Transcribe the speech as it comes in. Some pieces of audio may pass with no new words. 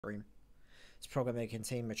This program may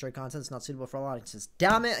contain mature content. It's not suitable for all audiences.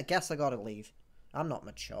 Damn it, I guess I gotta leave. I'm not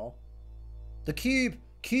mature. The cube.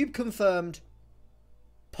 Cube confirmed.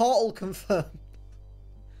 Portal confirmed.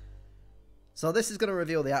 So this is going to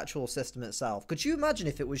reveal the actual system itself. Could you imagine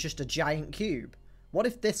if it was just a giant cube? What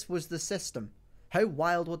if this was the system? How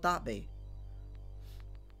wild would that be?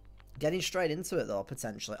 Getting straight into it though,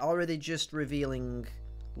 potentially. Or are they just revealing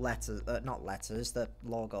letters? Not letters, the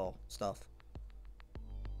logo stuff.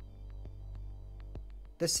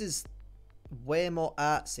 This is way more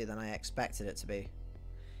artsy than I expected it to be.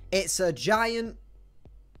 It's a giant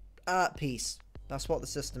art piece. That's what the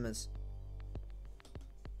system is.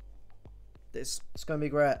 It's going to be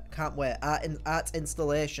great. Can't wait. Art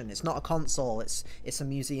installation. It's not a console. It's a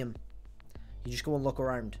museum. You just go and look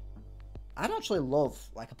around. I'd actually love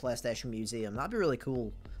like a PlayStation museum. That'd be really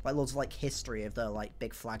cool. Like loads of like history of their like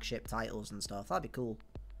big flagship titles and stuff. That'd be cool.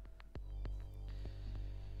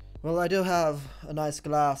 Well, I do have a nice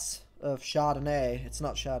glass of Chardonnay. It's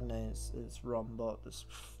not Chardonnay. It's rum, but it's,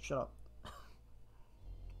 shut up.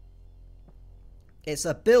 It's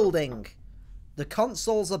a building. The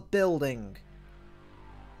console's a building.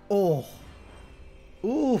 Oh.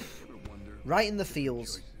 Oof. Right in the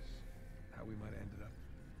feels. How we might have ended up.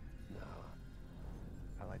 No.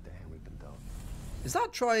 I like the hand we've been dealt. Is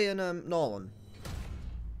that Troy and Nolan?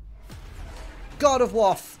 God of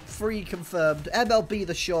War 3 confirmed. MLB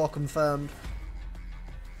The Show confirmed.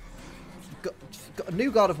 Got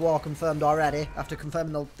new God of War confirmed already after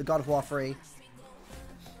confirming the God of War 3. Is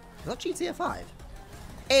that GTA 5?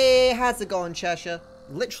 Hey, how's it going, Cheshire?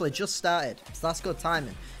 Literally just started, so that's good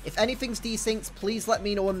timing. If anything's desynced, please let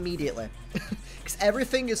me know immediately. Because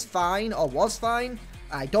everything is fine, or was fine.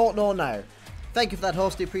 I don't know now. Thank you for that,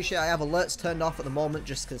 hosty. Appreciate it. I have alerts turned off at the moment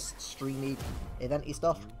just because streamy, eventy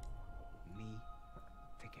stuff. Me,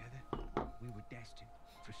 together, we were destined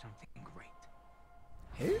for something great.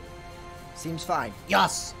 Who? Seems fine.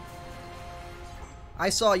 Yes! I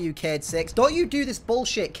saw you, Cade 6. Don't you do this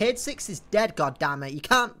bullshit. Cade 6 is dead, goddammit. You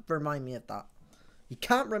can't remind me of that. You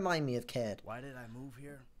can't remind me of Cade. Why did I move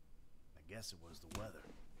here? I guess it was the weather.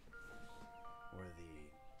 Or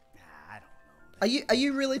the... I don't know. Are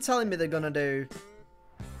you really telling me they're gonna do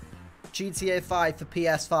GTA 5 for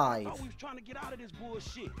PS5? Oh, we was trying to get out of this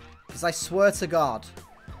bullshit. Because I swear to God,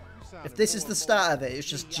 if this is the start of it, it's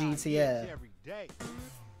just GTA.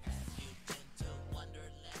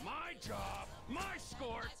 My job, my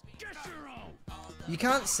sport, get your own. You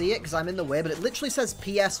can't see it because I'm in the way, but it literally says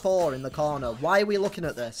PS4 in the corner. Why are we looking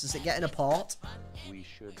at this? Is it getting a port? We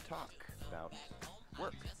should talk about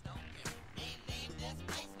work.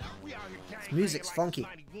 This music's funky.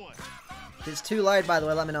 If it's too loud, by the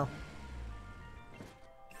way, let me know.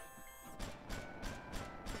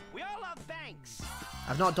 We all love banks.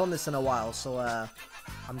 I've not done this in a while, so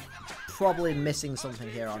I'm probably missing something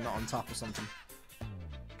here or not on top of something.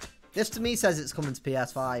 This to me says it's coming to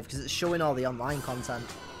PS5 because it's showing all the online content.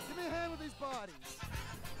 Give me a hand with these bodies.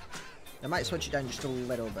 I might switch it down just a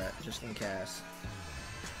little bit, just in case.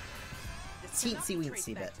 Teensy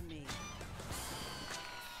weensy bit.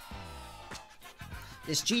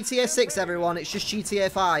 It's GTA 6, everyone. It's just GTA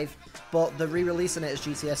 5, but they're re-releasing it as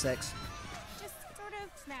GTA 6. Just sort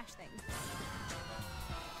of smash things.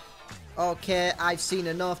 Okay, I've seen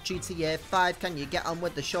enough GTA 5. Can you get on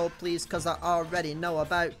with the show, please? Because I already know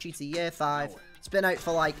about GTA 5. It's been out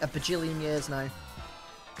for like a bajillion years now.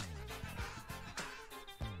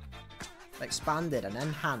 Expanded and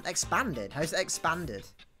enhanced. Expanded? How's it expanded?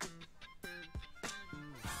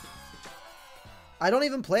 I don't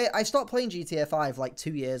even play it. I stopped playing GTA 5 like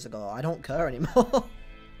 2 years ago. I don't care anymore.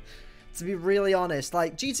 To be really honest,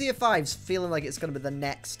 like GTA 5's feeling like it's going to be the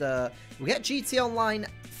next, we get GTA Online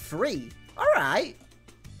 3. Alright.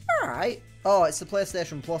 Alright. Oh, it's the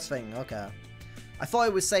PlayStation Plus thing. Okay. I thought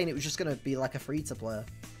it was saying it was just going to be like a free-to-play.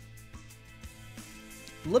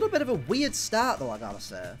 A little bit of a weird start though, I gotta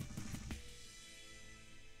say.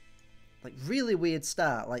 Like, really weird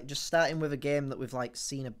start. Like, just starting with a game that we've, like,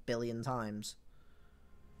 seen a billion times.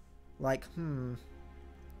 Like,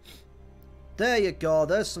 There you go.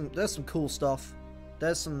 There's some cool stuff.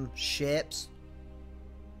 There's some shapes.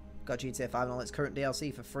 Got GTA 5 and all its current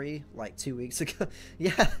DLC for free, like 2 weeks ago.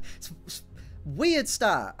 Yeah, it's weird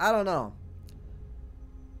start. I don't know.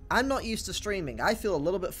 I'm not used to streaming. I feel a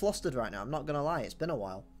little bit flustered right now. I'm not gonna lie. It's been a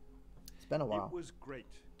while. It's been a while. It was great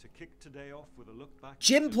to kick today off with a look back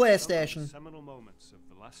Jim at PlayStation. some of the seminal moments of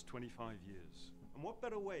the last 25 years. And what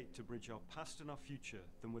better way to bridge our past and our future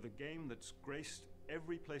than with a game that's graced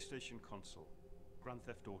every PlayStation console, Grand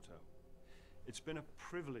Theft Auto. It's been a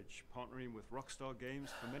privilege partnering with Rockstar Games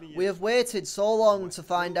for many years. We have waited so long to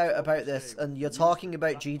find out about this, and you're talking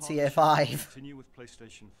about GTA 5. Continue with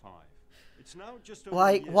PlayStation 5. It's now just over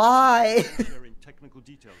Like, a year why? since sharing technical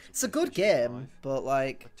details of It's a good PlayStation game, 5. but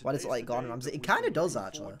like, But why does it today's like the Gone day Rams? that It we've kind of been does looking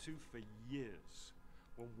actually. forward to for years,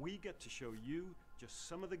 when we get to show you just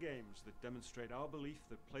some of the games that demonstrate our belief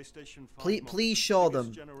that PlayStation 5 Please show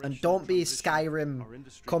them, and don't be Skyrim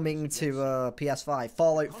coming to PS5,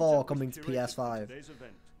 Fallout 4 coming to PS5.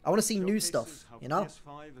 I want to see new stuff, you know?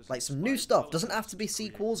 Like some new stuff. Doesn't have to be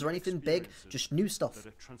sequels or anything big, just new stuff. That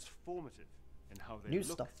are transformative in how they New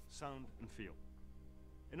look, stuff. sound, and feel.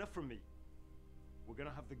 Enough from me. We're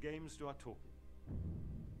gonna have the games do our talking.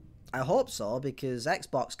 I hope so, because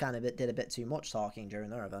Xbox kind of did a bit too much talking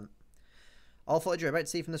during their event. All footage you're about to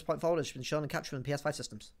see from this point forward has been shown and captured on PS5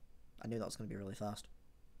 systems. I knew that was going to be really fast.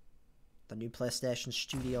 The new PlayStation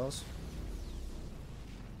Studios.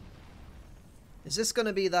 Is this going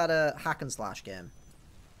to be that hack and slash game?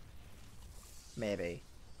 Maybe.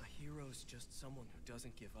 A hero's just someone who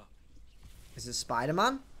doesn't give up. Is it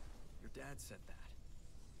Spider-Man? Your dad said that.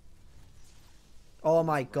 Oh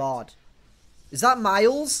my god. Is that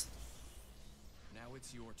Miles? Now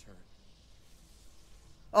it's your turn.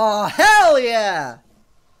 Oh, hell yeah!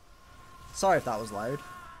 Sorry if that was loud.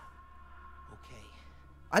 Okay.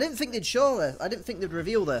 I didn't think they'd show this. I didn't think they'd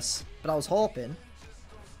reveal this, but I was hoping.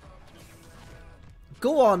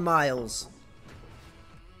 Go on, Miles.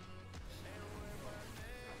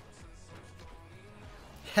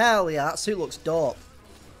 Hell yeah, that suit looks dope.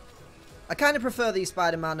 I kind of prefer the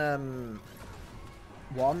Spider-Man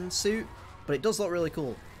 1 suit, but it does look really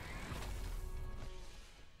cool.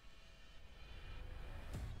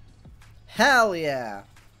 Hell yeah.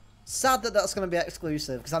 Sad that that's going to be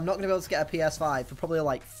exclusive, because I'm not going to be able to get a PS5 for probably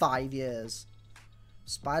like 5 years.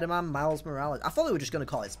 Spider-Man Miles Morales. I thought they were just going to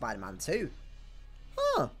call it Spider-Man 2.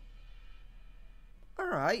 Huh.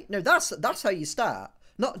 Alright. No, that's how you start.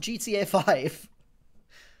 Not GTA 5.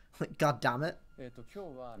 God damn it.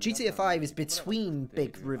 GTA 5 is between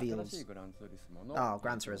big reveals. Oh,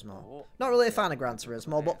 Gran Turismo. Not really a fan of Gran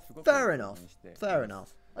Turismo, but fair enough. Fair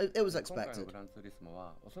enough. It was expected.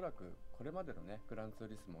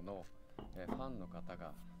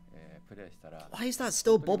 Why is that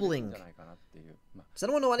still bubbling? Does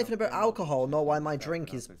anyone know anything about alcohol? Know why my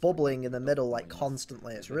drink is bubbling in the middle like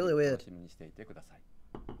constantly? It's really weird.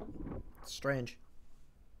 Strange.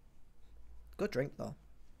 Good drink though.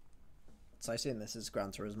 So I assume this is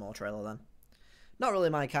Gran Turismo trailer then. Not really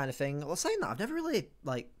my kind of thing. Well, saying that, I've never really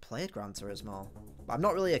like played Gran Turismo. I'm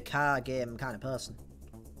not really a car game kind of person.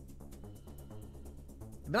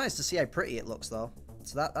 It'd be nice to see how pretty it looks though.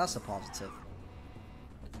 So that's a positive.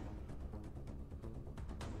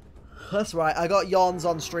 That's right, I got yawns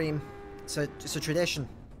on stream. It's a tradition.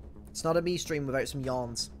 It's not a me stream without some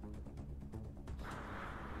yawns.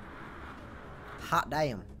 Hot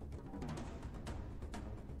damn.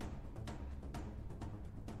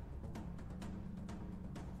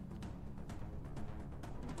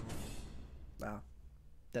 Wow.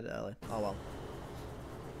 Did it early. Oh well.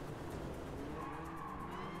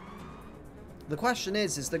 The question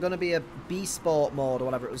is there going to be a B-Sport mode or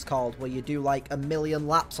whatever it was called where you do like 1,000,000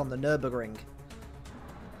 laps on the Nürburgring?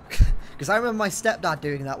 Because I remember my stepdad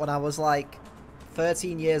doing that when I was like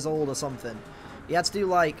 13 years old or something. He had to do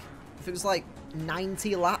like, if it was like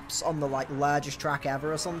 90 laps on the like largest track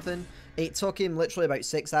ever or something. It took him literally about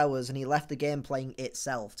 6 hours and he left the game playing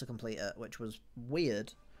itself to complete it, which was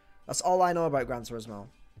weird. That's all I know about Gran Turismo.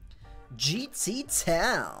 GT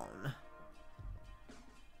Town.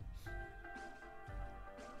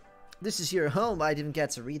 This is your home. I didn't get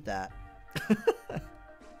to read that.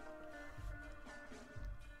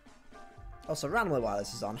 Also, randomly while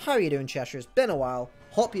this is on, how are you doing, Cheshire? It's been a while.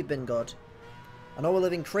 Hope you've been good. I know we're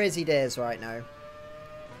living crazy days right now.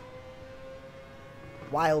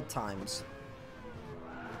 Wild times.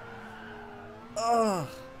 Ugh.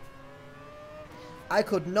 I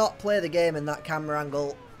could not play the game in that camera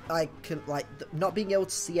angle. I can, like, not being able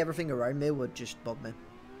to see everything around me would just bug me.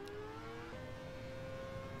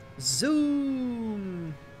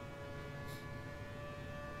 Zoom!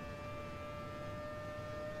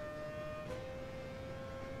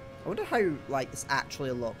 I wonder how, like, this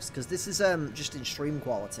actually looks, because this is, just in stream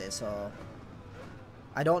quality, so...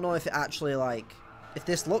 I don't know if it actually, like... If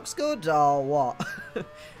this looks good, or what?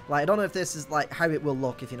 Like, I don't know if this is, like, how it will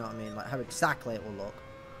look, if you know what I mean. Like, how exactly it will look.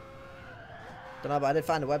 Don't know, but I did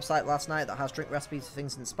find a website last night that has drink recipes for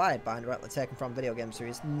things inspired by and directly taken from video game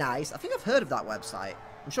series. Nice. I think I've heard of that website.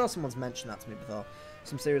 I'm sure someone's mentioned that to me before.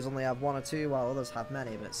 Some series only have 1 or 2, while others have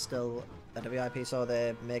many, but it's still a WIP, so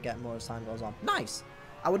they may get more as time goes on. Nice!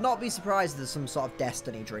 I would not be surprised if there's some sort of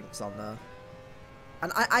Destiny drinks on there.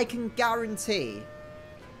 And I can guarantee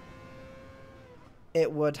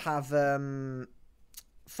it would have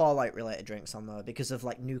Fallout related drinks on there because of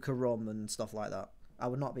like Nuka rum and stuff like that. I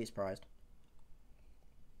would not be surprised.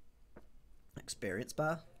 Experience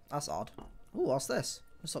bar? That's odd. Ooh, what's this?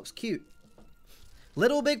 This looks cute.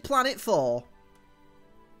 Little Big Planet 4.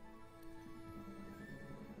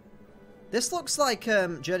 This looks like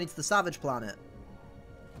Journey to the Savage Planet.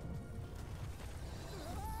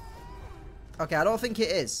 Okay, I don't think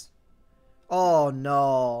it is. Oh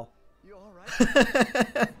no. You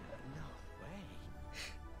alright?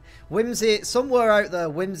 Whimsy, somewhere out there,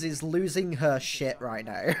 Whimsy's losing her shit right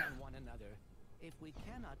now.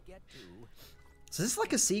 So this is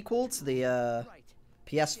like a sequel to the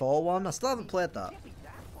PS4 one? I still haven't played that.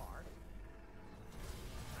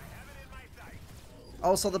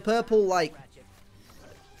 Also, the purple, like,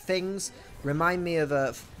 things remind me of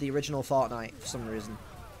the original Fortnite for some reason.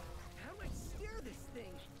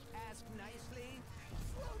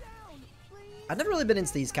 I've never really been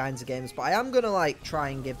into these kinds of games, but I am gonna, like, try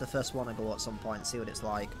and give the first one a go at some point and see what it's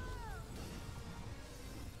like.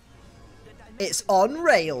 It's on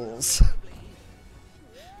rails!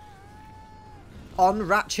 On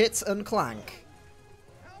Ratchet and Clank.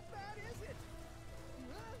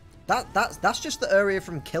 That's just the area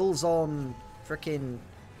from Killzone frickin'...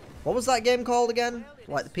 What was that game called again?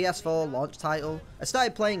 Like the PS4 launch title? I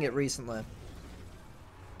started playing it recently.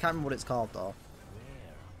 Can't remember what it's called though.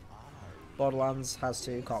 Borderlands has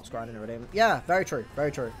 2, Corpse Grinding and Redeem. Yeah, very true,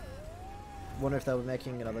 very true. Wonder if they were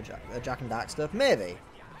making another Jack and Daxter. Maybe.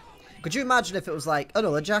 Could you imagine if it was like,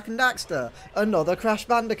 another Jack and Daxter, another Crash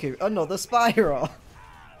Bandicoot, another Spyro?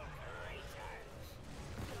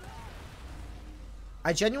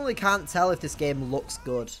 I genuinely can't tell if this game looks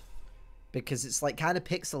good. Because it's like kind of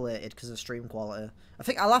pixelated because of stream quality. I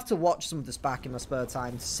think I'll have to watch some of this back in my spare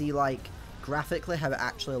time to see like graphically how it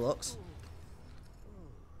actually looks.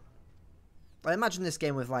 I imagine this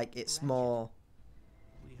game with like, it's more,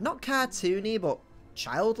 not cartoony, but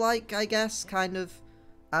childlike, I guess, kind of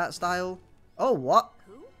art style. Oh, what?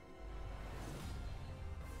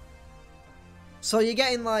 So you're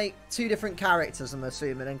getting like 2 different characters, I'm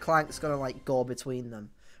assuming, and Clank's gonna like go between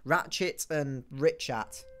them. Ratchet and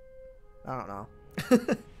Richat. I don't know.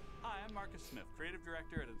 Hi, I'm Marcus Smith, creative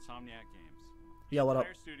director at Insomniac Games. Yeah, what up? The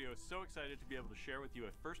entire studio is so excited to be able to share with you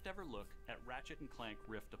a first ever look at Ratchet and Clank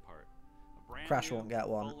Rift Apart. A brand Crash new, won't get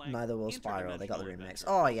one. full-length, Neither will Spyro. They got the interdimensional remix. adventure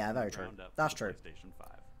Oh yeah, from very the true. ground up That's for true. PlayStation 5.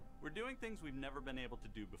 We're doing things we've never been able to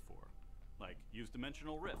do before, like use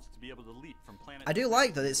dimensional rifts to be able to leap from planet. I do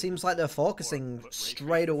like that. It seems like they're focusing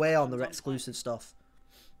straight away on the exclusive stuff.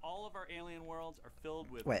 All of our alien worlds are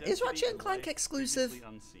filled with. Wait, is Ratchet and Clank exclusive?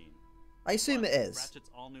 I assume it is.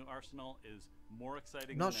 Ratchet's all-new arsenal is more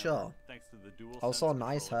exciting Not than sure. ever, thanks to the dual Also, sense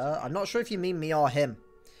nice controls hair. I'm not sure if you mean me or him.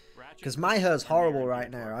 Because my hair's horrible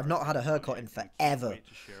right now. I've not had a haircut in forever.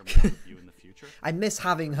 I miss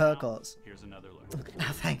having haircuts. Here's another look.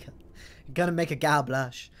 I think I'm gonna make a gal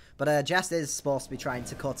blush. But Jess is supposed to be trying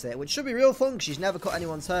to cut it, which should be real fun because she's never cut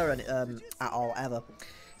anyone's hair at all, ever.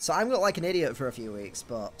 So I'm gonna like an idiot for a few weeks,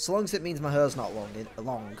 but so long as it means my hair's not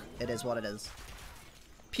long, it is what it is.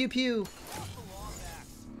 Pew pew.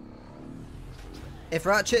 If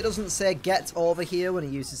Ratchet doesn't say get over here when he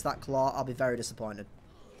uses that claw, I'll be very disappointed.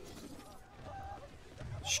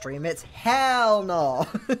 Stream it? Hell no!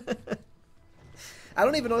 I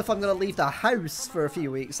don't even know if I'm going to leave the house for a few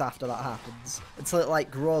weeks after that happens. Until it like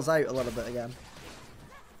grows out a little bit again.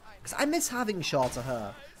 Because I miss having shorter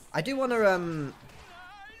hair. I do want to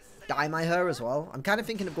dye my hair as well. I'm kind of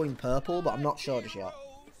thinking of going purple, but I'm not sure just yet.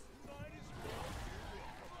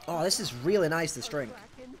 Oh, this is really nice, this drink.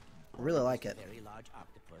 I really like it.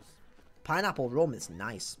 Pineapple rum is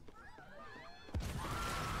nice.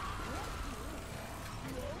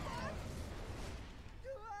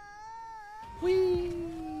 Whee!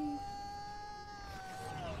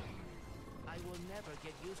 I will never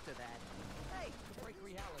get used to that. Hey, to break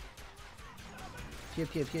reality. Pew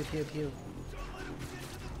pew pew pew pew.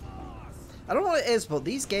 I don't know what it is, but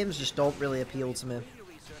these games just don't really appeal to me.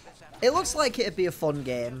 It looks like it'd be a fun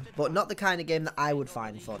game, but not the kind of game that I would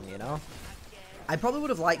find fun, you know? I probably would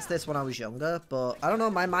have liked this when I was younger, but I don't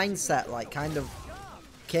know, my mindset like kind of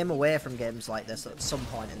came away from games like this at some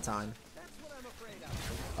point in time.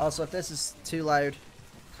 Also, if this is too loud,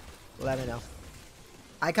 let me know.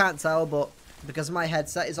 I can't tell, but because my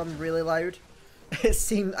headset is on really loud,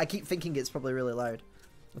 I keep thinking it's probably really loud.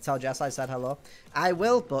 I'll tell Jess I said hello. I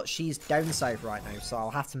will, but she's down south right now, so I'll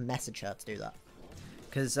have to message her to do that.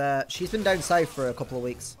 Because she's been down south for a couple of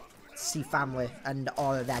weeks to see family and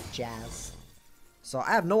all of that jazz. So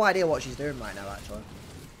I have no idea what she's doing right now, actually.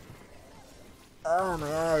 Oh,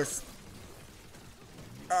 my eyes.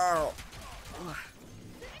 Oh.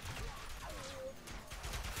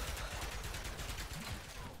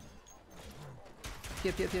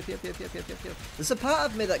 Yep. There's a part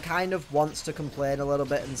of me that kind of wants to complain a little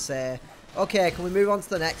bit and say, okay, can we move on to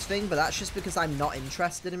the next thing? But that's just because I'm not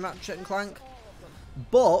interested in Ratchet and Clank.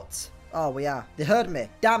 But, oh, we are. They heard me.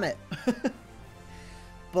 Damn it.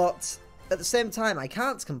 But at the same time, I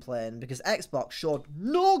can't complain because Xbox showed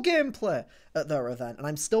no gameplay at their event. And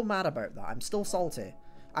I'm still mad about that. I'm still salty.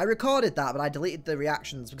 I recorded that, but I deleted the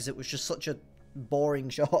reactions because it was just such a boring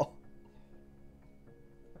show.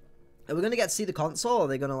 Are we going to get to see the console, or are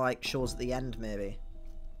they going to, like, show us at the end, maybe?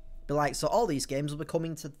 Be like, so all these games will be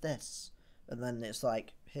coming to this. And then it's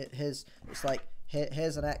like, here's an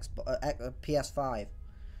PS5.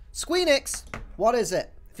 Squeenix! What is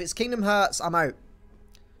it? If it's Kingdom Hearts, I'm out.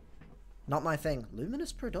 Not my thing.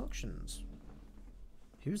 Luminous Productions.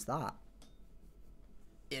 Who's that?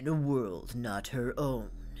 In a world not her own,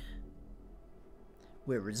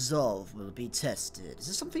 where resolve will be tested. Is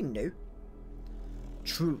this something new?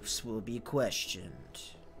 Truths will be questioned,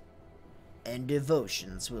 and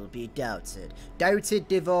devotions will be doubted. Doubted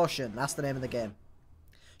Devotion, that's the name of the game.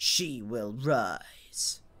 She will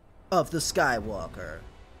rise, of the Skywalker.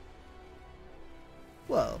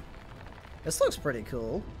 Whoa, this looks pretty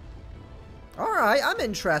cool. Alright, I'm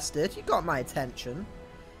interested. You got my attention.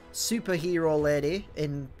 Superhero lady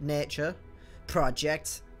in nature.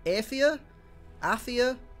 Project Athia?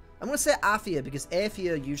 Athia? I'm going to say Athia because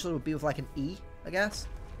Athia usually would be with like an E, I guess.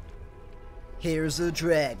 Here's a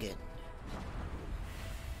dragon.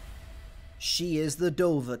 She is the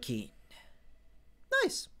Dovahkiin.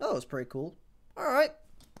 Nice. That was pretty cool. Alright.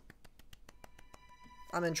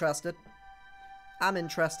 I'm interested. I'm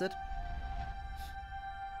interested.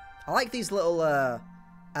 I like these little,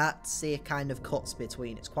 artsy kind of cuts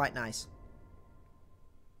between. It's quite nice.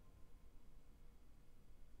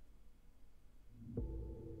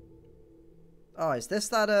 Oh, is this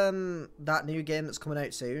that, that new game that's coming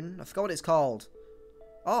out soon? I forgot what it's called.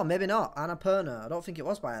 Oh, maybe not. Annapurna. I don't think it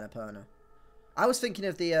was by Annapurna. I was thinking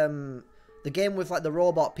of the game with, like, the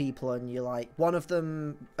robot people, and you like, one of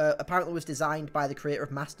them, apparently was designed by the creator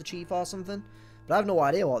of Master Chief or something. But I have no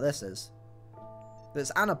idea what this is. But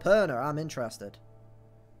it's Annapurna. I'm interested.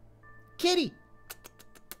 Kitty!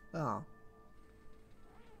 Oh.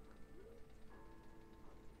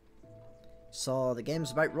 So, the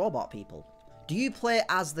game's about robot people. Do you play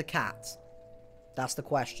as the cat? That's the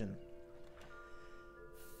question.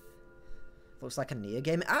 Looks like a Nier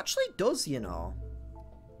game. It actually does, you know.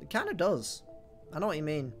 It kind of does. I know what you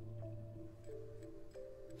mean.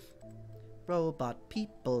 Robot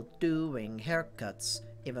people doing haircuts,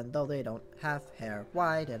 even though they don't have hair.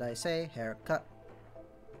 Why did I say haircut?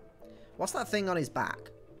 What's that thing on his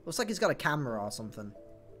back? Looks like he's got a camera or something.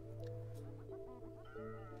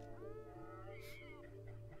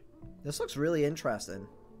 This looks really interesting.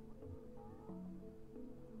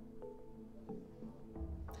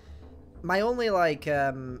 My only, like,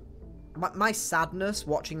 my sadness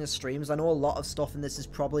watching the streams, I know a lot of stuff in this is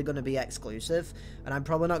probably going to be exclusive, and I'm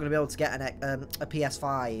probably not going to be able to get a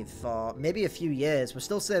PS5 for maybe a few years. We're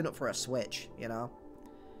still saving up for a Switch, you know?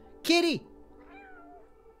 Kitty!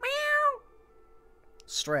 Meow!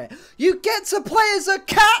 Stray. You get to play as a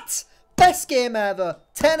cat! Best game ever.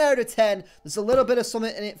 10 out of 10. There's a little bit of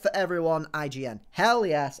something in it for everyone. IGN. Hell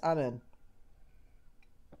yes, I'm in.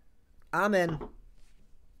 I'm in.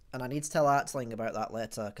 And I need to tell Artsling about that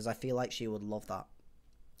later, because I feel like she would love that.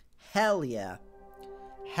 Hell yeah.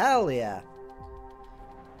 Hell yeah.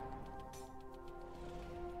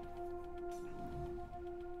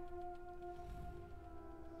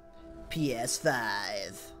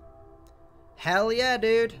 PS5. Hell yeah,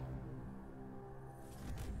 dude.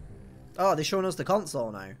 Oh, they're showing us the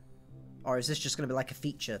console now. Or is this just going to be like a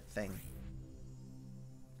feature thing?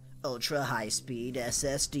 Ultra high speed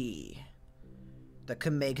SSD. That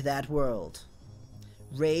can make that world.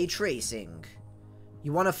 Ray tracing.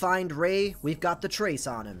 You want to find Ray? We've got the trace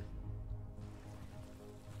on him.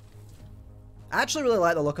 I actually really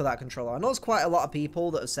like the look of that controller. I know there's quite a lot of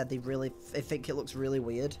people that have said they think it looks really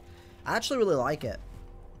weird. I actually really like it.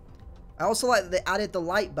 I also like that they added the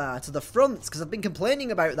light bar to the front, because I've been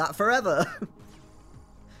complaining about that forever.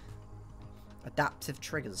 Adaptive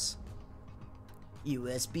triggers.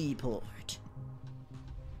 USB port.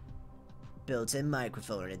 Built-in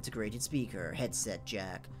microphone, integrated speaker, headset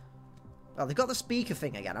jack. Oh, they've got the speaker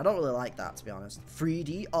thing again. I don't really like that, to be honest.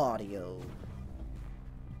 3D audio.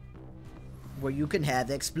 Where you can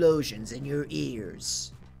have explosions in your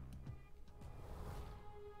ears.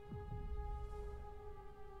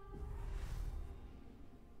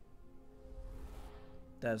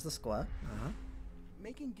 There's the square.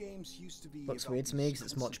 Making games used to be Looks about weird to me this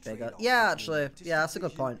because it's much constant bigger. trade-off Yeah, between actually. artistic Yeah, that's a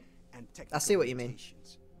good vision point. and I see what you technical mean.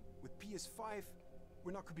 limitations. With PS5,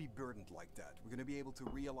 we're not going to be burdened like that. We're going to be able to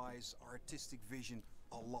realize our artistic vision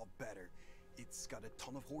a lot better. It's got a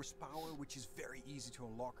ton of horsepower, which is very easy to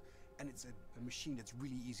unlock, and it's a machine that's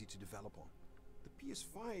really easy to develop on. The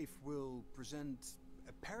PS5 will present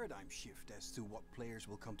a paradigm shift as to what players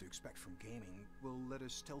will come to expect from gaming. Will let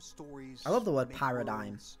us tell stories. I love the word make paradigm.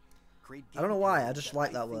 worlds, create I don't know why, I gameplay just that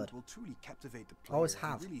like that think word. will truly captivate the player Always and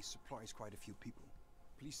have. really surprise quite a few people.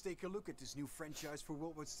 Please take a look at this new franchise for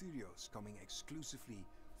Worldwide Studios coming exclusively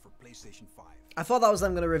for PlayStation 5. I thought that was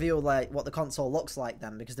them going to reveal like what the console looks like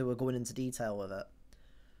then, because they were going into detail with it.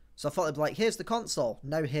 So I thought they'd be like, here's the console,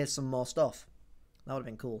 now here's some more stuff. That would have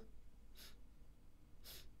been cool.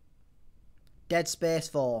 Dead Space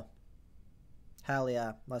 4. Hell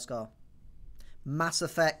yeah, let's go. Mass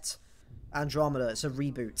Effect Andromeda, it's a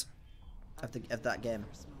reboot of that game.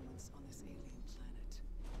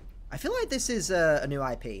 I feel like this is a new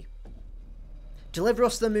IP. Deliver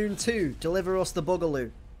us the Moon 2, deliver us the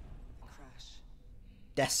Boogaloo.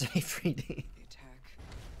 Destiny 3D.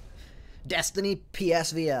 Destiny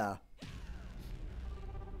PSVR.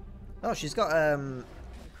 Oh, she's got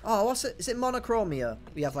oh, what's it? Is it monochromia?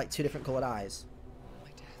 We have like two different coloured eyes.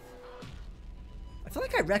 I feel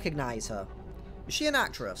like I recognise her. Is she an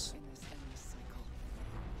actress?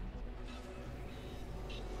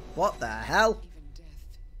 What the hell?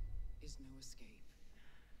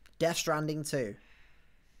 Death Stranding 2.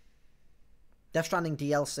 Death Stranding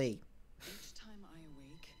DLC. Each time I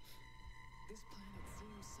awake, this planet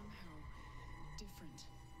seems somehow different.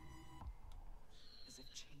 As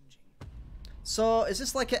if changing. So, is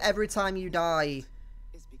this like every time you die,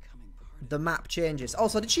 the map changes?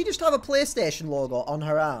 Also, did she just have a PlayStation logo on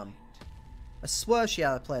her arm? I swear she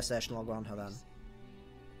had a PlayStation logo on her then.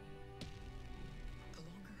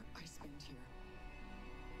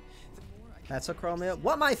 Heterochromia?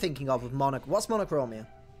 What am I thinking of with what's monochromia?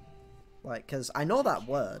 Like, because I know that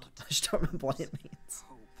word. I just don't remember what it means.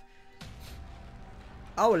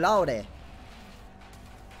 Oh, lordy.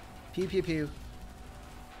 Pew, pew, pew.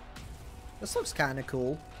 This looks kind of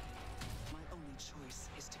cool. My only choice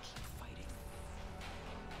is to keep fighting.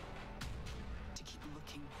 To keep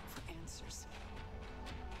looking for answers.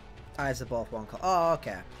 Eyes are both one color. Oh,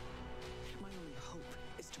 okay. My only hope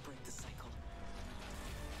is to break the cycle.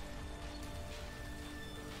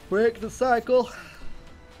 Break the cycle.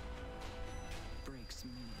 Breaks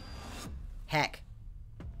me. Heck.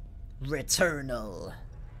 Returnal.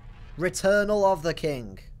 Returnal of the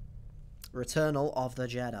King. Returnal of the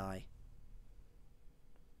Jedi.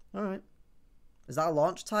 Alright. Is that a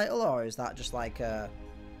launch title, or is that just like a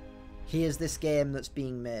here's this game that's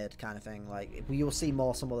being made kind of thing? Like, we will see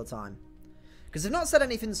more some other time. Because they've not said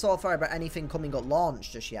anything so far about anything coming at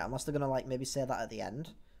launch just yet, unless they're going to like maybe say that at the end.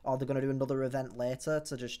 Or they're going to do another event later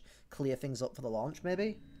to just clear things up for the launch,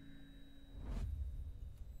 maybe?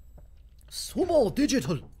 Sumo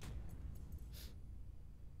Digital!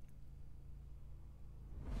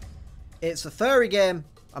 It's a furry game.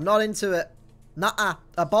 I'm not into it. Nuh-uh.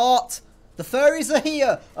 Abort! The furries are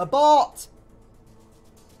here! Abort!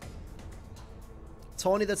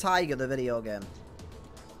 Tony the Tiger, the video game.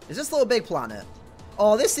 Is this Little Big Planet?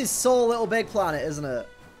 Oh, this is so Little Big Planet, isn't it?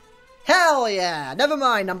 Hell yeah! Never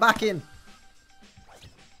mind, I'm back in.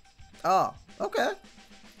 Oh, okay.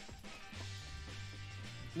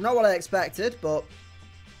 Not what I expected, but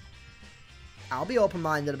I'll be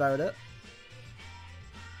open-minded about it.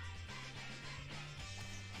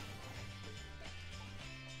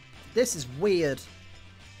 This is weird,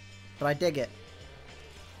 but I dig it.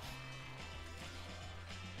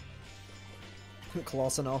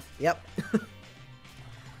 Close enough. Yep.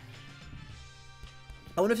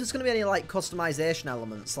 I wonder if there's going to be any, like, customization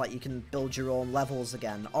elements, like you can build your own levels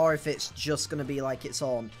again, or if it's just going to be, like, its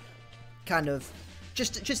own kind of,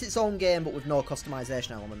 just its own game, but with no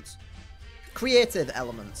customization elements. Creative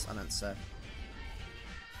elements, I meant to say.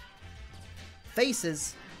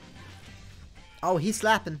 Faces. Oh, he's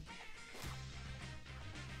slapping.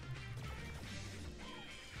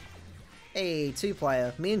 Hey,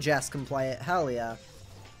 2-player. Me and Jess can play it. Hell yeah.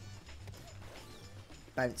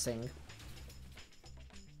 Bouncing.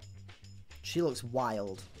 She looks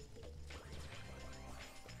wild.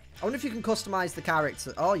 I wonder if you can customize the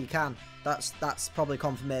character. Oh, you can. That's probably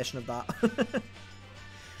confirmation of that.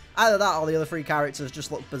 Either that or the other 3 characters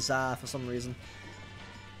just look bizarre for some reason.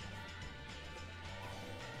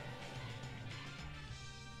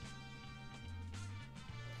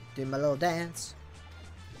 Do my little dance.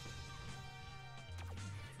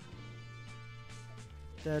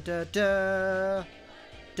 Da da da.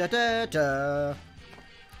 Da da da.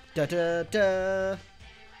 Da da da.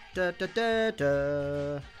 Da da da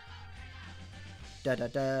da. Da da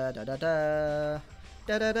da da da da.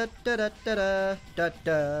 Da da da da da da da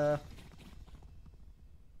da.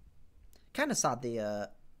 Kind of sad the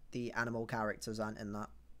animal characters aren't in that,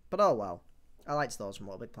 but oh well. I liked those from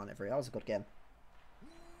Little Big Planet 3. That was a good game.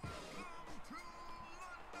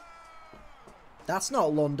 That's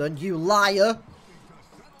not London, you liar!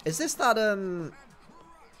 Is this that,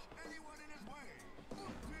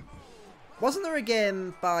 wasn't there a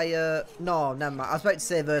game by, no, never mind. I was about to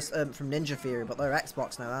say from Ninja Theory, but they're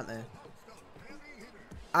Xbox now, aren't they?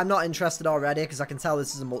 I'm not interested already, because I can tell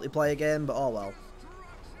this is a multiplayer game, but oh well.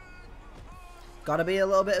 Gotta be a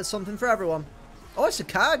little bit of something for everyone. Oh, it's a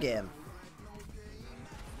car game.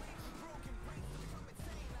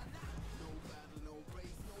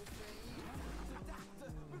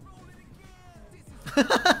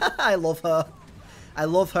 I love her. I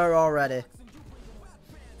love her already.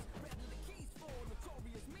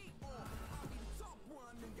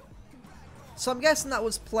 So I'm guessing that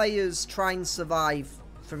was players trying to survive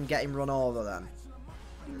from getting run over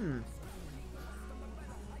then.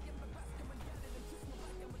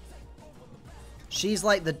 She's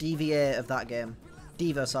like the DVA of that game.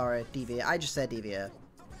 Diva, sorry. DVA. I just said DVA.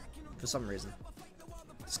 For some reason.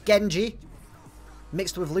 It's Genji.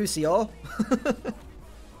 Mixed with Lucio.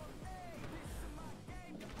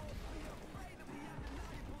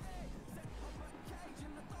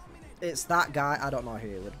 It's that guy. I don't know who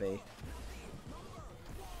it would be.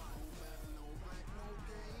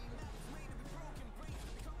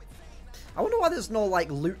 I wonder why there's no, like,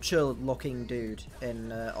 lucha-looking dude in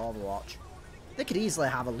Overwatch. They could easily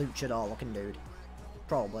have a luchador-looking dude.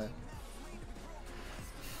 Probably.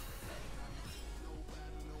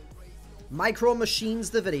 Micro Machines,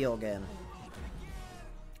 the video game.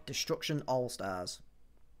 Destruction All-Stars.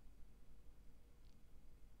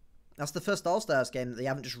 That's the first All-Stars game that they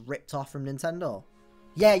haven't just ripped off from Nintendo.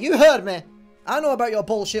 Yeah, you heard me! I know about your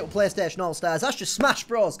bullshit with PlayStation All-Stars. That's just Smash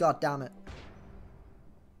Bros, goddammit.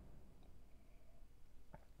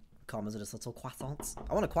 Commas are just little croissants.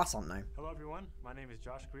 I want a croissant now. Hello everyone, my name is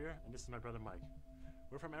Josh Greer, and this is my brother Mike.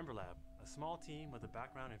 We're from Ember Lab, a small team with a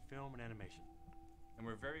background in film and animation. And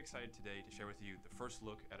we're very excited today to share with you the first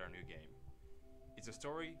look at our new game. It's a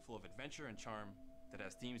story full of adventure and charm that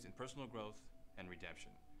has themes in personal growth and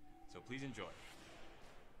redemption. So please enjoy.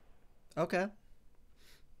 Okay.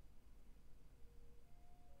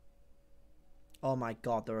 Oh my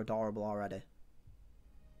god, they're adorable already.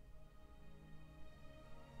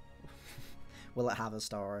 Will it have a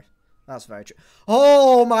story? That's very true.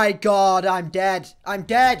 Oh my god, I'm dead. I'm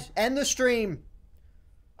dead. End the stream.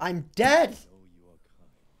 I'm dead.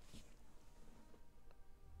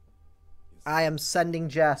 I am sending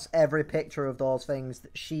Jess every picture of those things.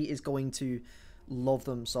 That she is going to love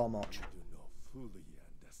them so much.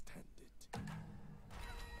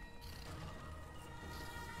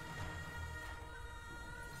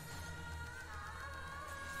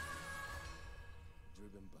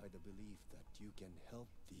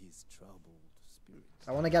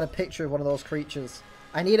 I want to get a picture of one of those creatures.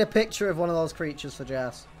 I need a picture of one of those creatures for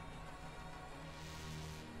Jess.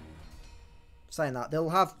 Saying that, they'll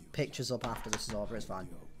have pictures up after this is over, it's fine.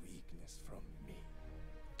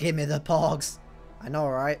 Give me the pogs. I know,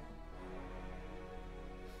 right?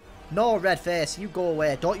 No, red face, you go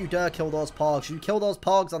away. Don't you dare kill those pogs. You kill those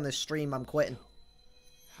pogs on this stream, I'm quitting.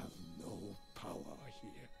 Have no power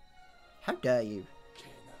here. How dare you?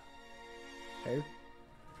 Who?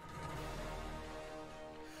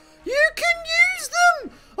 You can use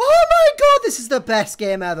them! Oh my god, this is the best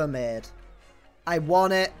game ever made. I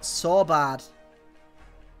want it so bad.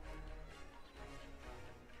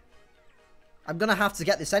 I'm gonna have to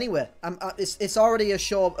get this anyway. It's already a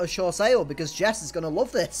sure sale because Jess is gonna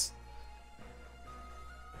love this.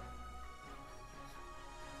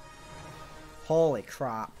 Holy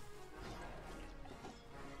crap.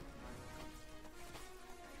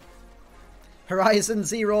 Horizon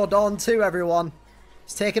Zero Dawn 2, everyone.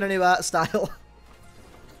 It's taking a new art style.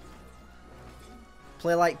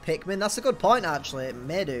 Play like Pikmin. That's a good point, actually. It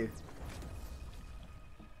may do.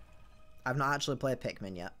 I've not actually played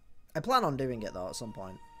Pikmin yet. I plan on doing it, though, at some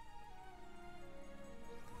point.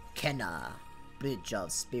 Kenna. Bridge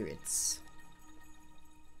of Spirits.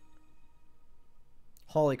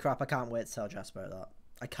 Holy crap, I can't wait to tell Jess about that.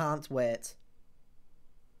 I can't wait.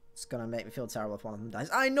 It's gonna make me feel terrible if one of them dies.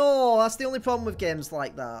 I know! That's the only problem with games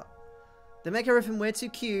like that. They make everything way too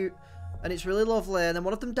cute, and it's really lovely, and then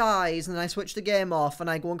one of them dies, and then I switch the game off, and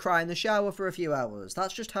I go and cry in the shower for a few hours.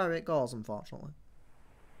 That's just how it goes, unfortunately.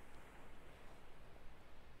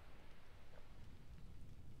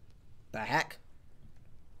 The heck?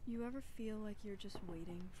 You ever feel like you're just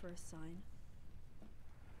waiting for a sign?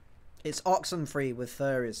 It's Oxenfree with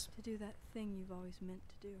furries. To do that thing you've always meant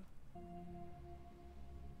to do.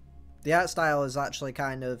 The art style is actually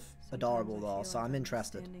kind of Sometimes adorable I though, feel so like I'm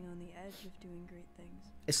interested. Standing on the edge of doing great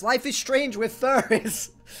things. It's Life is Strange with furries.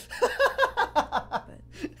 But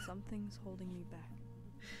something's holding me back.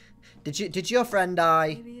 Did your friend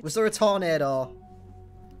die? Was there a tornado?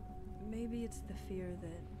 Maybe it's the fear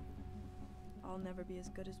that I'll never be as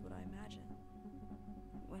good as what I imagine.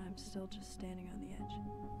 When I'm still just standing on the edge.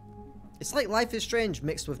 It's like Life is Strange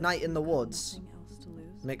mixed with Night in the Woods. Nothing else to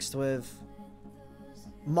lose. Mixed with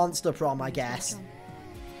Monster Prom, I guess.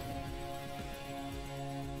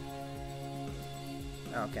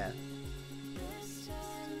 Okay.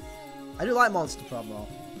 I do like Monster Prom though.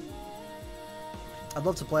 I'd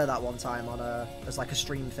love to play that one time on as like a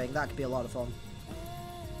stream thing. That could be a lot of fun.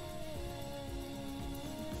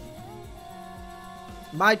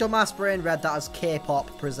 My dumbass brain read that as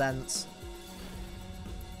K-pop presents.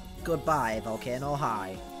 Goodbye, Volcano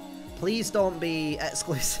High. Please don't be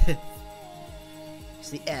exclusive. It's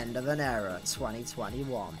the end of an era,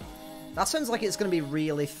 2021. That sounds like it's going to be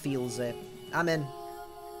really feelsy. I'm in.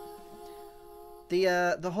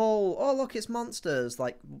 The whole, oh look, it's monsters,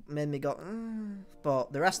 like, made me go,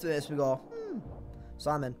 but the rest of it is we go,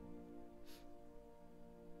 so I'm in.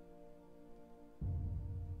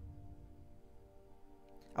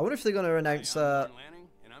 I wonder if they're going to announce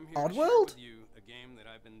Oddworld?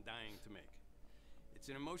 It's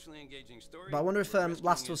an emotionally engaging story. But I wonder if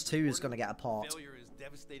Last of Us 2 is going to get a port. Failure is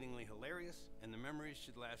devastatingly hilarious, and the memories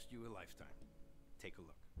should last you a lifetime. Take a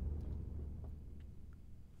look.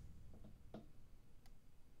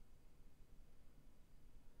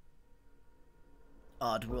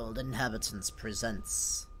 Oddworld Inhabitants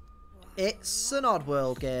presents. It's an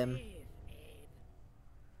Oddworld game.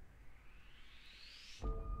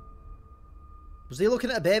 Was he looking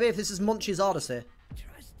at a baby? If this is Munch's Odyssey.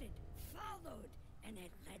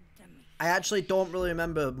 I actually don't really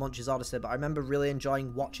remember Munch's Odyssey, but I remember really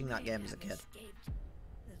enjoying watching that game as a kid.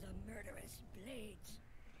 The murderous blades.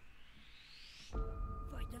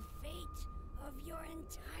 For the fate of your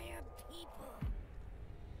entire people.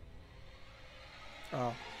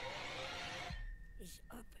 Oh. Is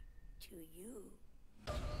up to you.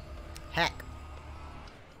 Heck.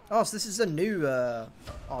 Oh, so this is a new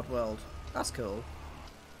Oddworld. That's cool.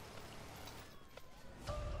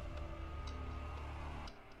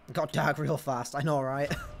 Got dark real fast, I know,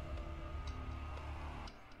 right?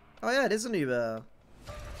 Oh yeah, it is a new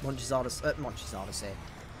Munch's Odyssey,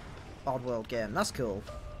 Oddworld game. That's cool.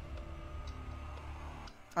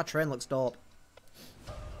 That train looks dope.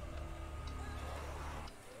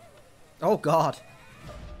 Oh god.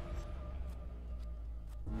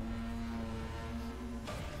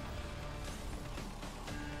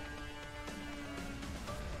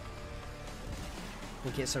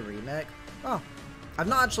 Think it's a remake? Oh. I've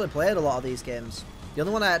not actually played a lot of these games. The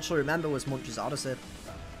only one I actually remember was Munch's Odyssey. You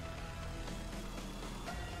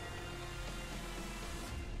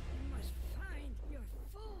must find your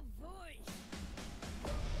full voice.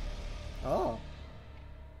 Oh.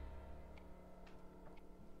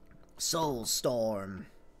 Soulstorm.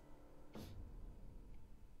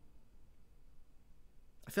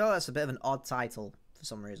 I feel like that's a bit of an odd title for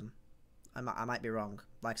some reason. I might be wrong.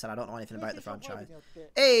 Like I said, I don't know anything about the franchise.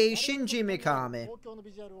 Hey, Shinji Mikami.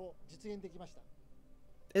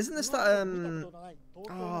 Isn't this that,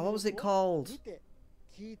 oh, what was it called?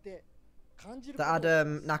 That had,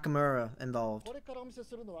 Nakamura involved.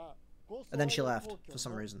 And then she left, for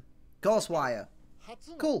some reason. Ghostwire.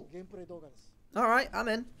 Cool. Alright, I'm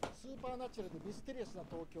in.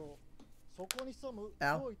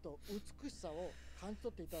 Ow.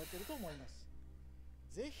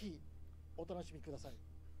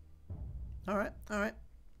 Alright, alright.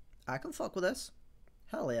 I can fuck with this.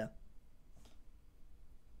 Hell yeah.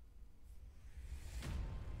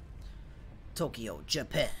 Tokyo,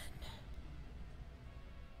 Japan.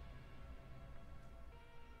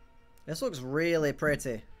 This looks really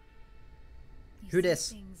pretty. Who this?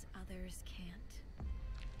 Things others can't.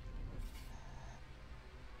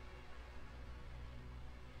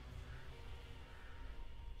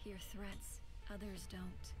 Hear threats others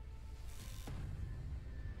don't.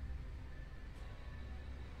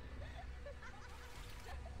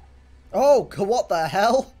 Oh, what the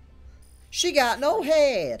hell? She got no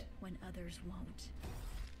head. When others won't.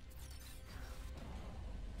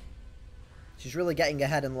 She's really getting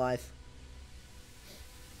ahead in life.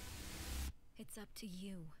 It's up to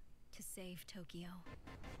you to save Tokyo.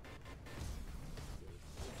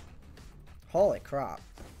 Holy crap.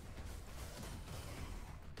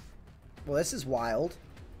 Well, this is wild.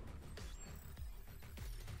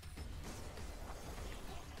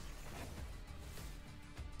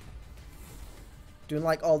 Doing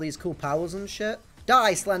like all these cool powers and shit.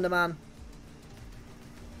 Die, Slenderman!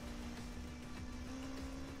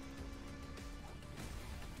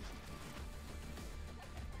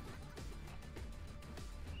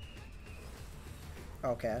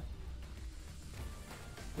 Okay.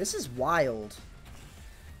 This is wild.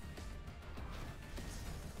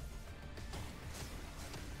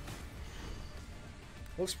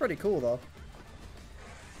 Looks pretty cool though.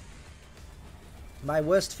 My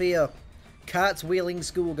worst fear. Cartwheeling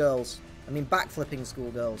schoolgirls. I mean backflipping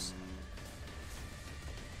schoolgirls.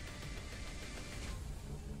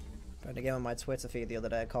 I had a game on my Twitter feed the other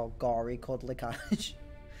day called Gory Cuddly Carnage.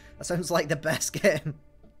 That sounds like the best game.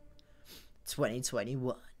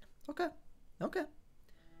 2021. Okay. Okay.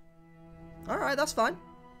 Alright, that's fine.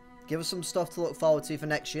 Give us some stuff to look forward to for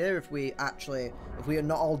next year if we are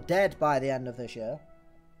not all dead by the end of this year.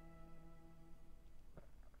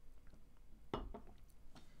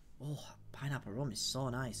 Oh, pineapple rum is so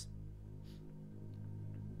nice.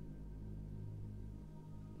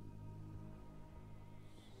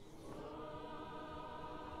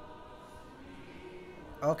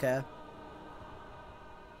 Okay.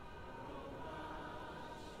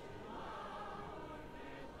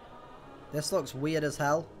 This looks weird as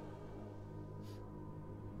hell.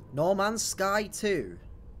 No Man's Sky 2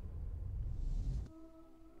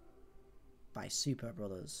 by Super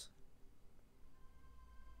Brothers.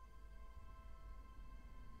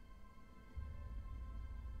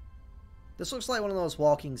 This looks like one of those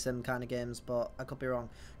walking sim kind of games, but I could be wrong.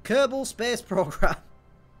 Kerbal Space Program.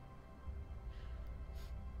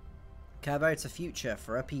 Care about a future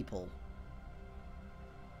for a people.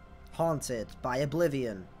 Haunted by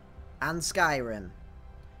Oblivion and Skyrim.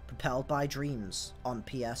 Propelled by Dreams on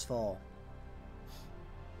PS4.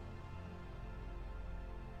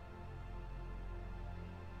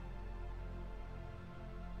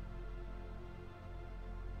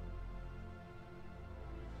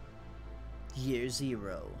 Year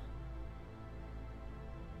 0.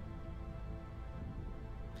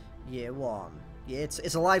 Year 1.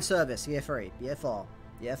 It's a live service. Year 3. Year 4.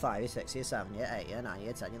 Year 5, Year 6, Year 7, Year 8, Year 9,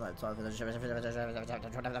 Year 10, Year 11, 12...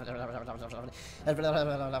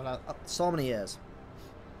 So many years.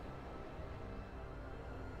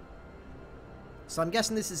 So I'm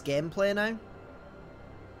guessing this is gameplay now?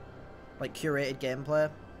 Like curated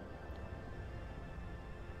gameplay?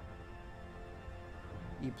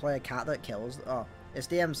 You play a cat that kills... Oh, it's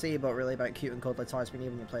DMC but really about cute and cuddly toys being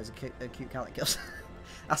even when you play as a cute cat that kills.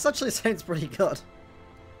 That actually sounds pretty good.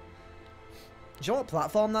 Do you know what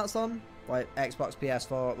platform that's on? Like Xbox,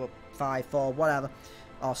 PS4, 5, 4, whatever.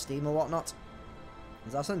 Or Steam or whatnot.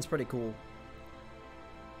 That sounds pretty cool.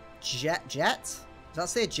 Jet? Does that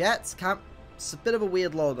say Jet? It's a bit of a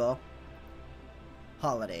weird logo.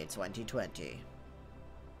 Holiday 2020.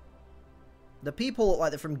 The people look like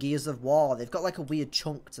they're from Gears of War. They've got like a weird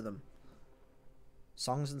chunk to them.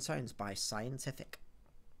 Songs and sounds by Scientific.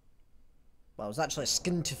 Well, it was actually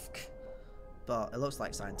Scientific, but it looks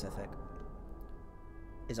like Scientific.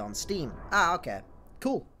 Is on Steam. Ah, okay.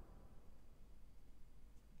 Cool.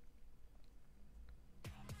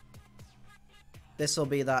 This will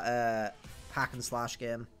be that hack and slash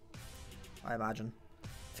game, I imagine.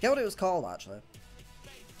 Forget what it was called, actually.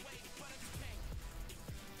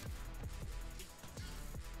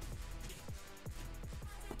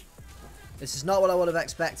 This is not what I would have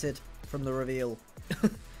expected from the reveal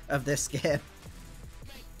of this game.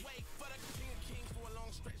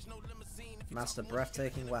 Master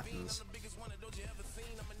breathtaking weapons.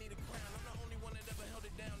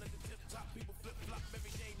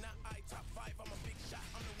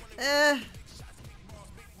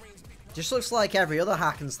 Just looks like every other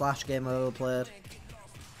hack and slash game I've ever played.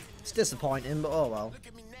 It's disappointing, but oh well.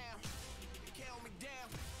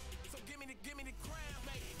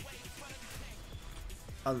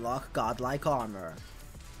 Unlock godlike armor.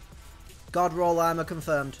 God roll armor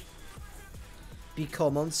confirmed.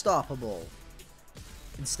 Become unstoppable.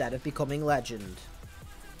 Instead of becoming legend.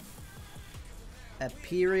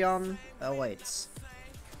 Epirion awaits.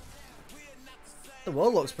 The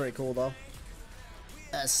world looks pretty cool though.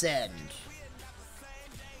 Ascend.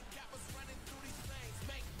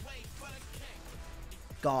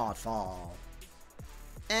 Godfall.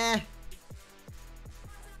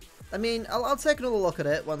 I mean, I'll take another look at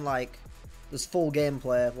it when, like, there's full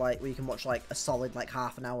gameplay, like, where you can watch, like, a solid, like,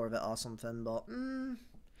 half an hour of it or something, but,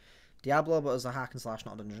 Diablo, but as a hack and slash,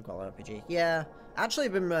 not a dungeon crawler RPG. Yeah, actually,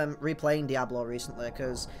 I've been replaying Diablo recently,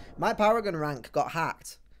 because my Paragon rank got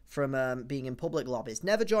hacked from being in public lobbies.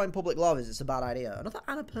 Never join public lobbies, it's a bad idea. Another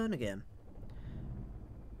Annapurna game.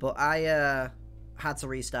 But I had to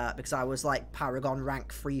restart because I was like Paragon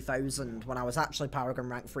rank 3000 when I was actually Paragon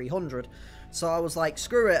rank 300. So I was like,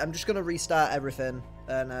 screw it, I'm just going to restart everything.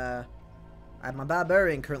 And I have my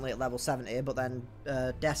Barbarian currently at level 70, but then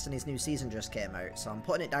Destiny's new season just came out, so I'm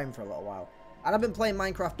putting it down for a little while. And I've been playing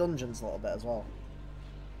Minecraft Dungeons a little bit as well.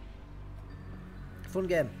 Fun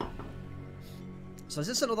game. So is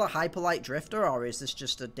this another Hyperlight Drifter, or is this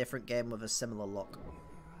just a different game with a similar look?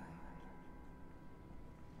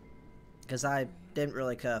 Because I didn't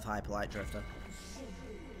really care for Hyperlight Drifter.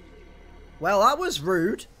 Well, that was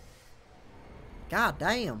rude. God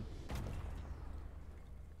damn.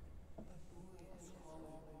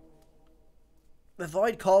 The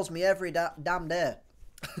Void calls me every damn day.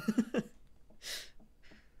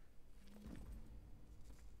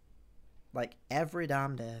 Like, every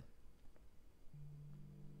damn day.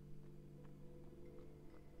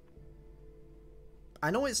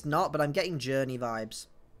 I know it's not, but I'm getting Journey vibes.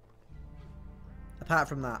 Apart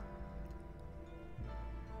from that.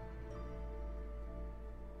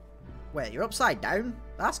 Wait, you're upside down?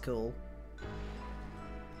 That's cool.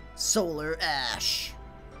 Solar Ash.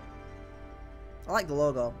 I like the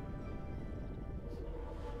logo.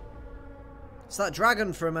 It's that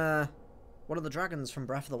dragon from, one of the dragons from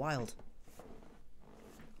Breath of the Wild.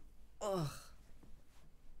 Ugh.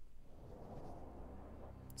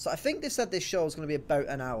 So I think they said this show is going to be about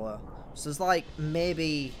an hour. So there's like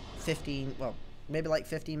maybe 15, well, maybe like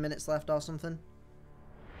 15 minutes left or something.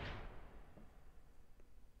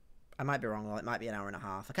 I might be wrong though, it might be an hour and a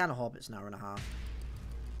half. I kind of hope it's an hour and a half.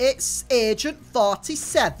 It's Agent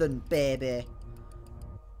 47, baby.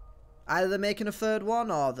 Either they're making a third one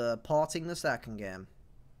or they're porting the second game.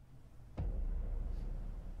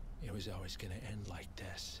 It was always gonna end like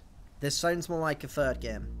this. This sounds more like a third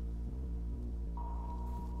game.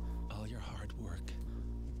 All your hard work,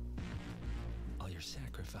 all your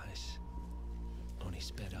sacrifice, only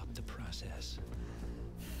sped up the process.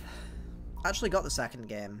 I actually got the second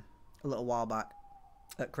game a little while back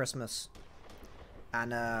at Christmas.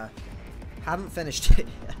 And haven't finished it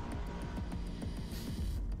yet.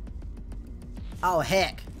 Oh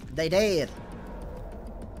heck, they did.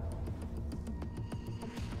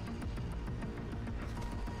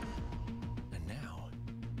 And now,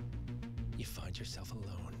 you find yourself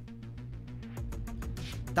alone.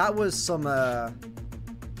 That was some, oh,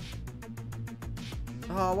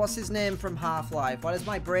 what's his name from Half-Life? Why does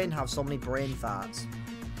my brain have so many brain farts?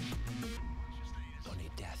 Only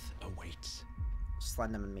death awaits.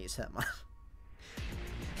 Slenderman meets Hitman.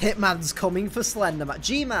 Hitman's coming for Slenderman.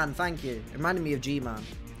 G-Man, thank you. It reminded me of G-Man.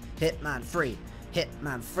 Hitman free.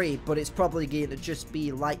 Hitman free. But it's probably going to just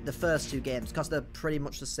be like the first two games, because they're pretty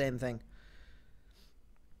much the same thing.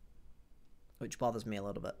 Which bothers me a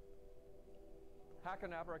little bit. Hacker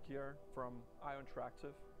Nabrak here from IO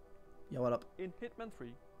Interactive. Yo, what up? In Hitman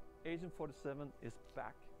 3, Agent 47 is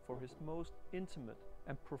back for his most intimate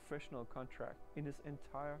and professional contract in his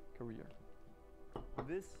entire career.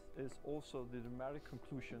 This is also the dramatic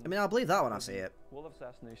conclusion. I mean, I'll believe that when I see it. World of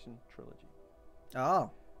Assassination trilogy. Oh.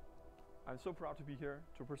 I'm so proud to be here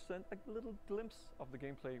to present a little glimpse of the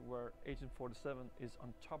gameplay where Agent 47 is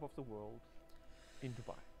on top of the world in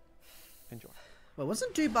Dubai. Enjoy. Well,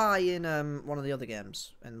 wasn't Dubai in one of the other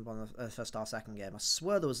games? In one of the first or second game? I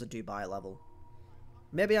swear there was a Dubai level.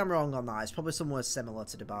 Maybe I'm wrong on that. It's probably somewhere similar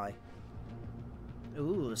to Dubai.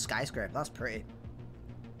 Ooh, skyscraper. That's pretty.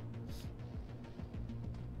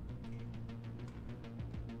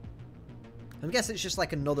 I guess it's just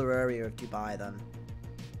like another area of Dubai then.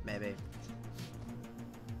 Maybe.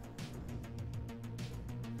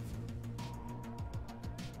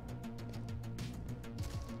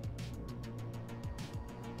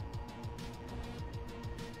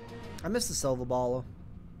 I miss the silver baller.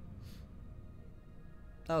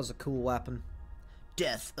 That was a cool weapon.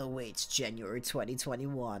 Death awaits January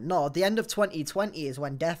 2021. No, the end of 2020 is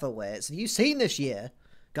when death awaits. Have you seen this year?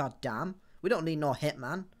 God damn. We don't need no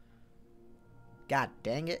Hitman. God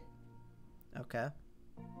dang it. Okay.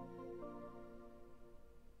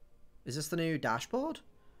 Is this the new dashboard?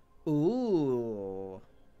 Ooh.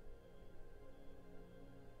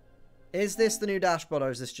 Is this the new dashboard, or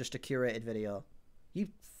is this just a curated video?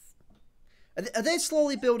 Are they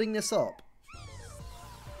slowly building this up?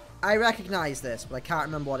 I recognize this, but I can't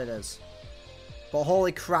remember what it is. But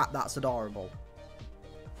holy crap, that's adorable.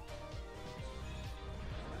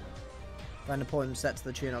 Find a poem set to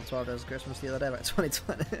the tune of 12 Days of Christmas the other day, about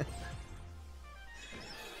 2020.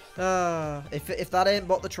 If that ain't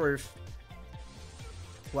but the truth.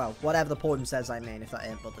 Well, whatever the poem says, I mean, if that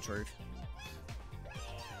ain't but the truth.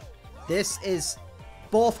 This is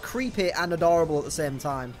both creepy and adorable at the same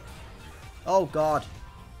time. Oh god.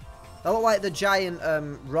 That looked like the giant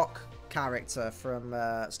rock character from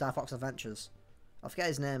Star Fox Adventures. I forget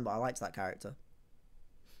his name, but I liked that character.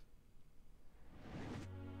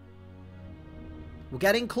 We're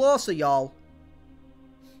getting closer, y'all.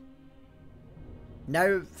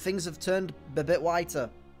 Now things have turned a bit whiter.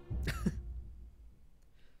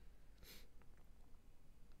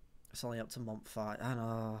 It's only up to month 5. I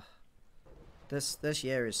know. This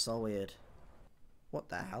year is so weird. What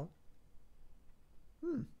the hell?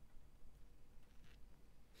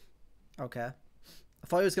 Okay. I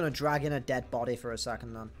thought he was going to drag in a dead body for a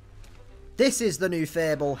second then. This is the new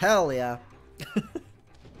Fable. Hell yeah.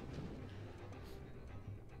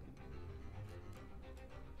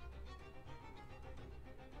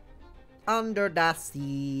 Under the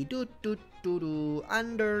sea. Do do do do.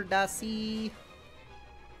 Under the sea.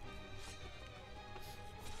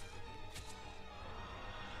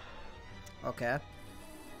 Okay.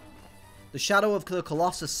 The Shadow of the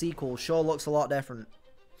Colossus sequel sure looks a lot different.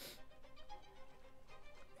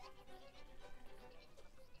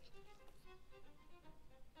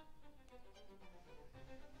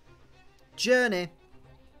 Journey.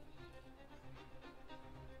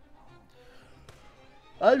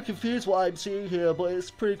 I'm confused what I'm seeing here, but it's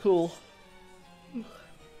pretty cool.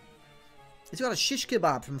 It's got a shish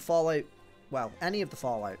kebab from Fallout. Well, any of the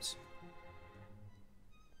Fallouts.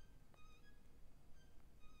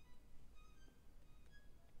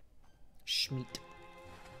 Schmeat.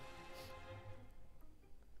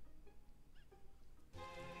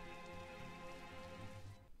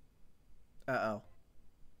 Uh-oh.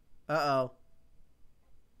 Uh-oh.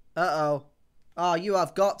 Uh-oh. Oh, you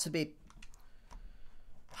have got to be...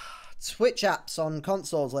 Switch apps on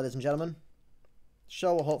consoles, ladies and gentlemen.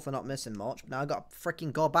 Sure, we're hopefully not missing much, but now I've got to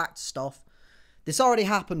freaking go back to stuff. This already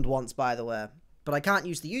happened once, by the way. But I can't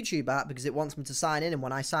use the YouTube app because it wants me to sign in, and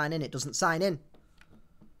when I sign in, it doesn't sign in.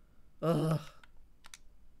 Ugh.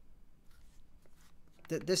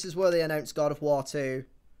 This is where they announced God of War 2.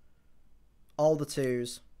 All the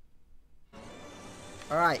 2s.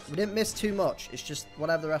 Alright, we didn't miss too much. It's just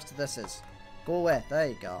whatever the rest of this is. Go away. There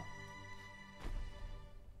you go.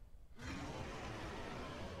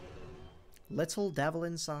 Little Devil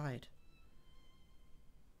Inside.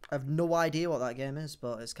 I have no idea what that game is,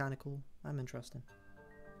 but it's kind of cool. I'm interested.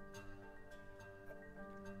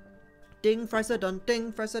 Ding, Fraser done,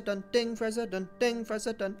 ding, Fraser done, ding, Fraser done, ding,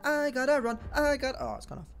 Fraser done. I gotta run, I got. Oh, it's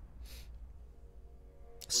gone off.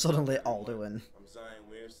 Suddenly, Alduin. I'm Zion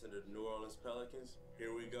Williamson of the New Orleans Pelicans.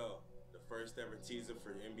 Here we go. The first ever teaser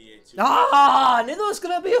for NBA 2. Ah, I knew there was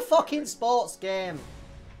gonna be a fucking sports game.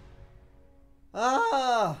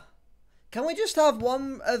 Ah, can we just have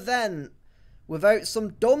one event without some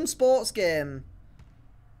dumb sports game?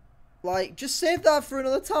 Like, just save that for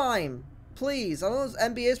another time. Please. I know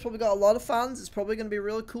NBA's probably got a lot of fans. It's probably going to be a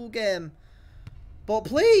really cool game. But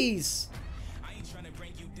please. I ain't trying to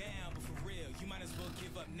bring you down, but for real, you might as well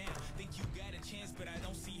give up now. Think you got a chance, but I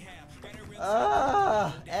don't see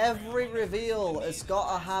how. Every reveal has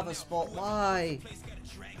got to have a spot. Why?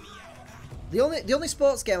 The only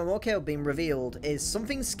sports game I'm okay with being revealed is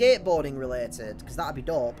something skateboarding related, because that'd be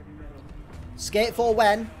dope. Skate for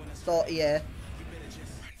when? Thought EA.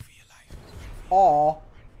 Or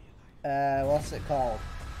what's it called?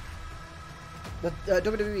 The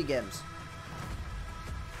WWE games.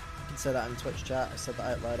 You can say that in Twitch chat. I said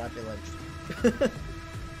that out loud, I'd be lynched.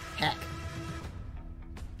 Heck.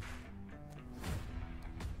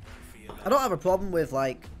 I don't have a problem with,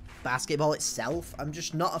 like, basketball itself. I'm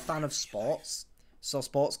just not a fan of sports. So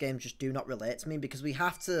sports games just do not relate to me because we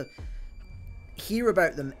have to hear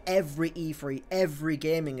about them every E3, every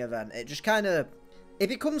gaming event. It just kind of... It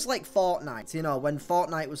becomes like Fortnite, you know, when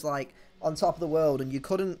Fortnite was, like, on top of the world and you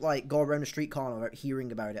couldn't, like, go around a street corner without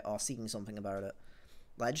hearing about it or seeing something about it.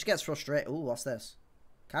 Like, it just gets frustrated. Ooh, what's this?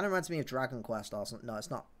 Kind of reminds me of Dragon Quest or something. No, it's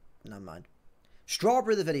not. Never mind.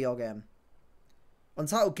 Strawberry the video game.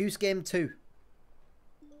 Untitled Goose Game 2.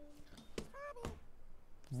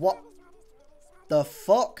 What the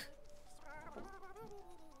fuck?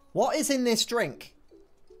 What is in this drink?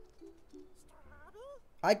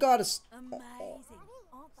 I gotta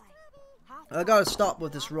stop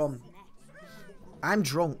with this rum. I'm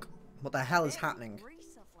drunk. What the hell is happening?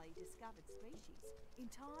 Recently discovered species,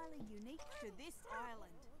 entirely unique to this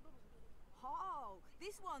island. Oh,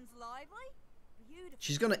 this one's lively. Beautiful.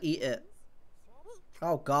 She's gonna eat it.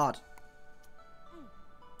 Oh god.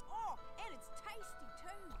 Oh, and it's tasty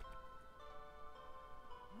too.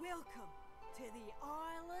 Welcome to the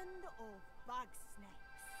island of bug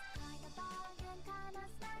snacks.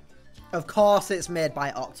 Of course it's made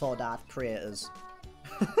by Octodad creators.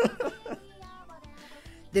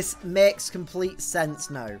 This makes complete sense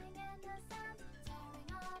now.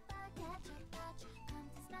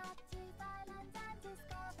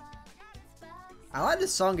 I like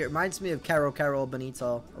this song. It reminds me of Kero Kero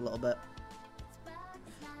Bonito a little bit.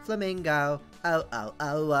 Flamingo. Oh, oh,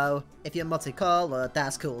 oh, oh. If you're multicolored,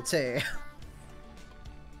 that's cool too.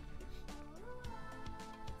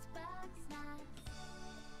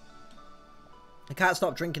 I can't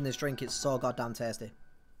stop drinking this drink. It's so goddamn tasty.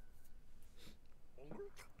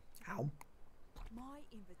 Ow. My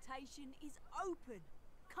invitation is open.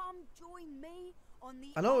 Come join me on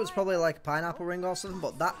the I know it was probably like a pineapple ring or something,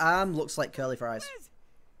 but that arm looks like curly fries. I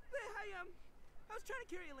was trying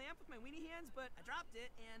to carry a lamp with my weenie hands, but I dropped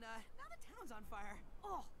it, and now the town's on fire.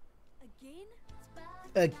 Oh, again?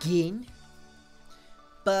 Again?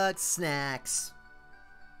 Bug snacks.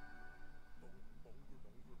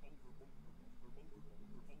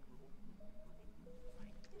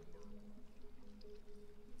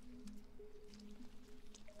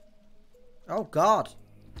 Oh god.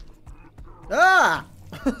 Ah!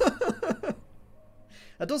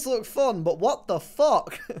 That does look fun, but what the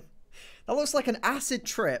fuck? That looks like an acid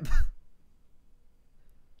trip.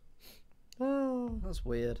 Oh, that's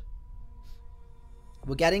weird.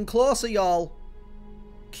 We're getting closer, y'all.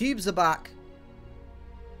 Cubes are back.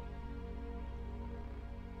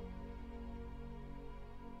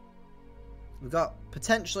 We've got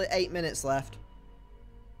potentially 8 minutes left.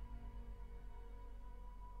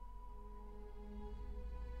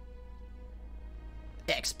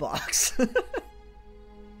 Xbox.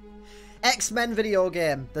 X-Men video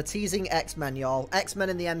game. They're teasing X-Men, y'all. X-Men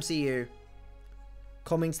in the MCU.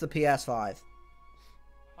 Coming to the PS5.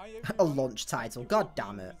 A launch title. God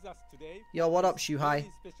damn it. Yo, what up, Shuhai?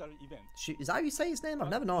 Is that how you say his name? I've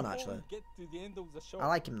never known, actually. I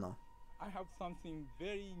like him, though. I have something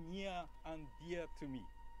very near and dear to me.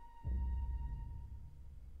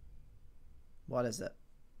 What is it?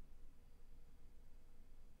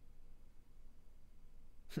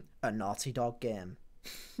 A Naughty Dog game.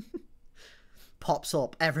 Pops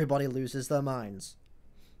up, everybody loses their minds.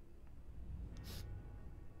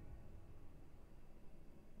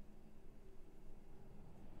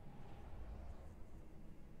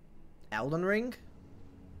 Elden Ring?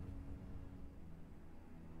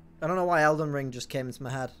 I don't know why Elden Ring just came into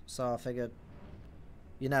my head, so I figured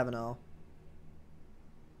you never know.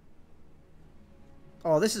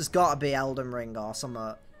 Oh, this has got to be Elden Ring or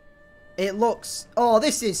something. It looks... Oh,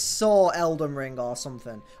 this is so Elden Ring or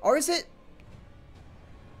something. Or is it...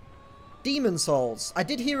 Demon Souls? I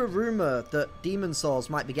did hear a rumour that Demon Souls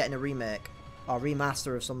might be getting a remake. Or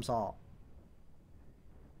remaster of some sort.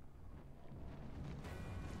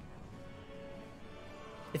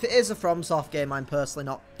 If it is a FromSoft game, I'm personally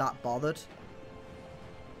not that bothered.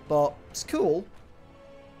 But it's cool.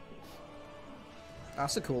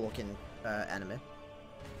 That's a cool looking enemy.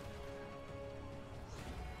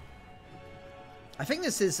 I think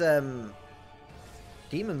this is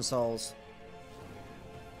Demon Souls.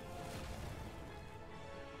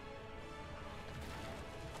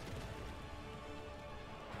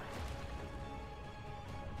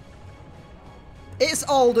 It's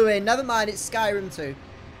Alduin, never mind, it's Skyrim 2.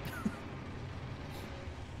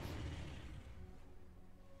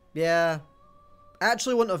 Yeah. I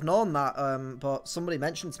actually wouldn't have known that, but somebody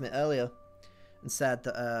mentioned to me earlier and said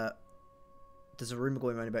that there's a rumour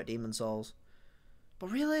going around about Demon Souls.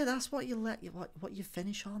 But really, that's what you what you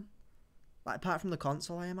finish on? Like, apart from the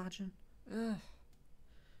console, I imagine? Ugh.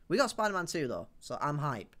 We got Spider-Man 2, though, so I'm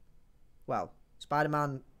hype. Well,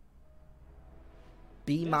 Spider-Man...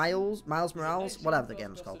 Miles Morales? Whatever the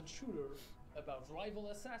game's called. Shooter about rival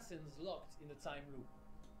assassins locked in a time loop.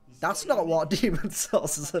 That's not what Demon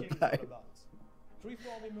Souls is about.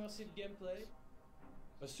 Freeform immersive gameplay,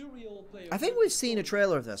 a surreal player. I think we've seen a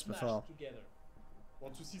trailer of this before.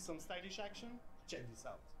 Want to see some stylish action? Check this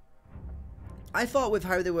out. I thought with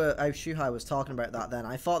how Shuhai was talking about that then,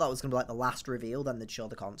 I thought that was going to be like the last reveal, then they'd show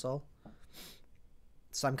the console.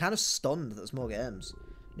 So I'm kind of stunned that there's more games.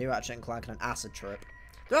 New Ratchet and Clank and an acid trip.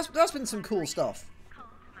 There's been some cool stuff.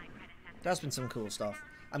 There's been some cool stuff.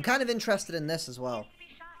 I'm kind of interested in this as well.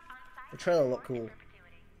 The trailer looked cool.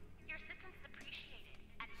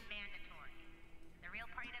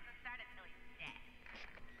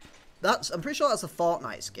 I'm pretty sure that's a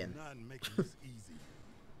Fortnite skin.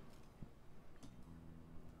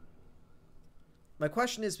 My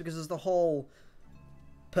question is because there's the whole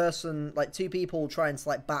person, like two people trying to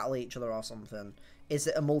like battle each other or something. Is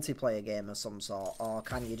it a multiplayer game of some sort, or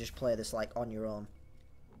can you just play this like on your own?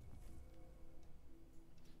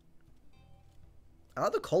 I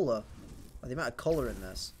like the colour. Like the amount of colour in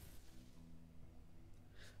this.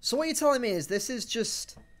 So what you're telling me is this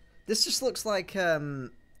just looks like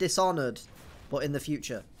Dishonored, but in the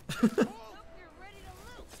future.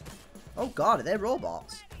 Oh god, are they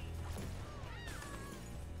robots?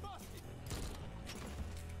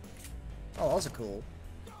 Oh, those are cool.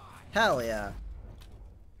 Hell yeah.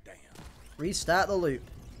 Damn. Restart the loop.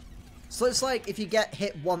 So it's like if you get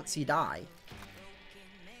hit once, you die.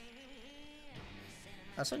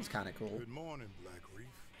 That sounds kind of cool. Good morning, Black Reef.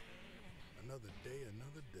 Another day,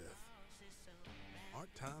 another death.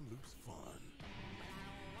 Aren't time loops fun?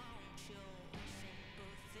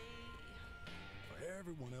 For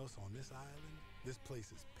everyone else on this island, this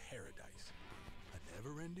place is paradise. A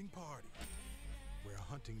never-ending party where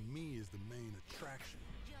hunting me is the main attraction.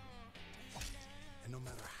 And no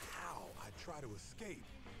matter how I try to escape,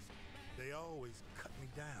 they always cut me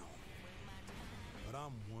down. But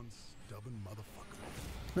I'm one stubborn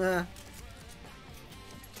motherfucker.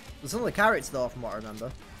 There's only carrots though, from what I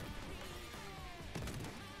remember.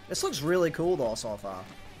 This looks really cool though so far.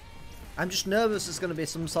 I'm just nervous there's going to be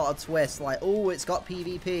some sort of twist, like, oh, it's got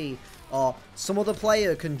PvP, or some other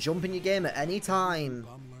player can jump in your game at any time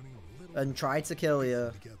and try to kill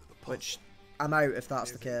you, which I'm out if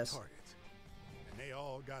that's the case. And they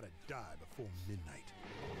all gotta die before midnight.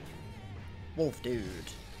 Wolf dude.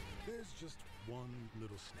 There's just one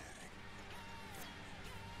little snag.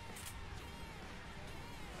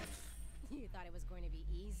 You thought it was going to be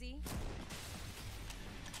easy?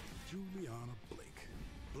 Juliana Blake,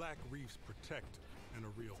 Black Reef's protector and a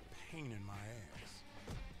real pain in my ass.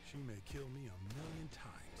 She may kill me 1,000,000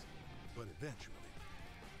 times, but eventually,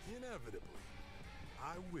 inevitably,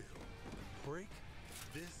 I will break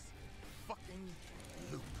this fucking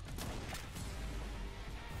loop.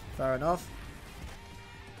 Fair enough.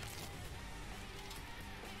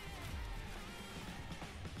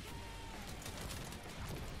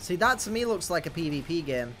 See, that to me looks like a PvP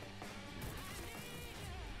game.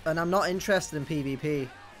 And I'm not interested in PvP.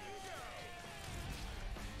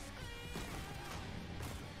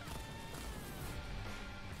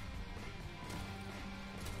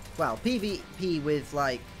 Well, PvP with,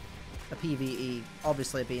 like, a PvE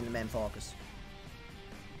obviously being the main focus.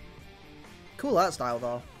 Cool art style,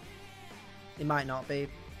 though. It might not be.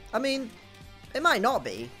 I mean, it might not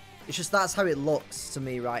be. It's just that's how it looks to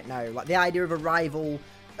me right now. Like, the idea of a rival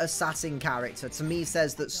assassin character, to me,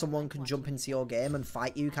 says that someone can jump into your game and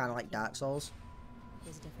fight you, kind of like Dark Souls.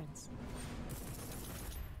 There's a difference.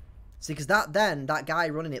 See, because that guy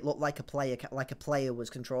running it looked like a player was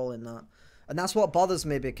controlling that. And that's what bothers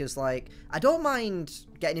me, because, like, I don't mind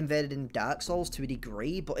getting invaded in Dark Souls to a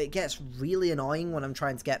degree, but it gets really annoying when I'm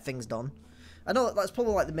trying to get things done. I know that's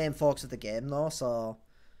probably, like, the main focus of the game, though, so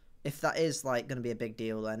if that is, like, going to be a big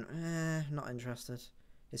deal, then, not interested.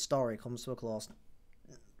 His story comes to a close.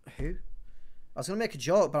 Who? I was going to make a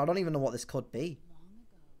joke, but I don't even know what this could be.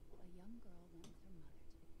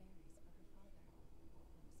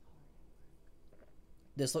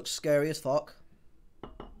 This looks scary as fuck.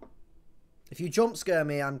 If you jump scare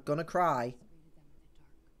me, I'm gonna cry.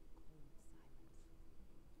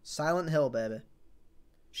 Silent Hill, baby.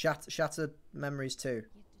 Shattered Memories 2.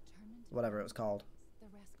 Whatever it was called.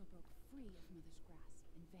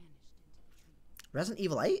 Resident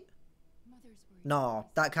Evil 8? No,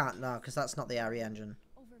 that can't, no, because that's not the RE engine.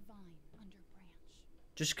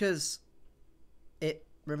 Just because it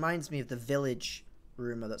reminds me of the Village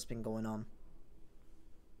rumour that's been going on.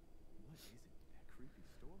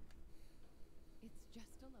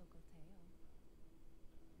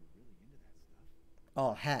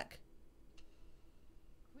 Oh, heck.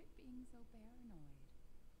 Quit being so paranoid.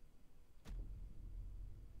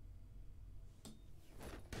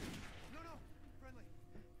 No, friendly.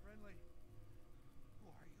 Who are you?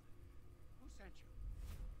 Who sent you?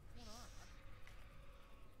 What's going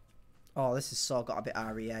on? Oh, this is so got a bit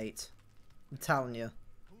RE8. I'm telling you.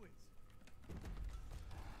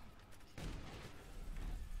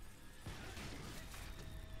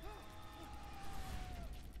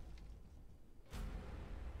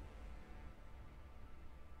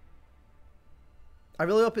 I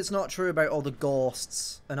really hope it's not true about all the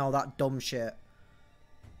ghosts and all that dumb shit.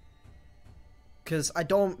 Because I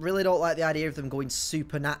really don't like the idea of them going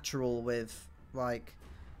supernatural with, like,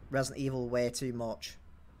 Resident Evil way too much.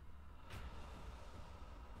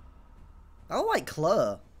 I don't like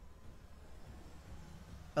Claire.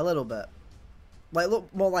 A little bit. Like,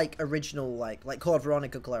 look more like original, like Code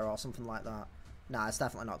Veronica Claire or something like that. Nah, it's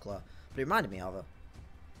definitely not Claire. But it reminded me of her.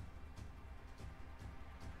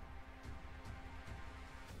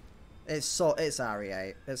 It's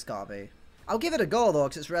RE8. It's gotta be. I'll give it a go, though,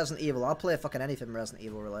 because it's Resident Evil. I'll play fucking anything Resident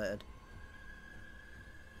Evil related.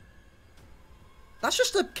 That's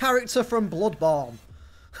just a character from Bloodborne.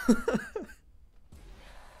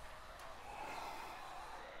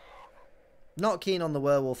 Not keen on the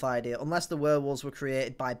werewolf idea, unless the werewolves were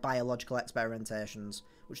created by biological experimentations.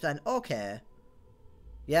 Which then, okay.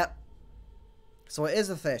 Yep. So it is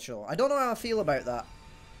official. I don't know how I feel about that.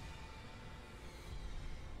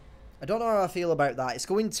 I don't know how I feel about that. It's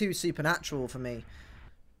going too supernatural for me.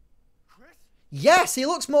 Yes, he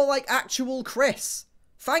looks more like actual Chris.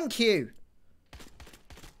 Thank you.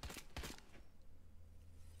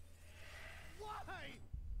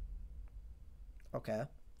 Okay.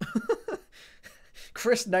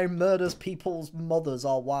 Chris now murders people's mothers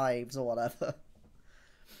or wives or whatever.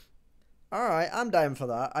 Alright, I'm down for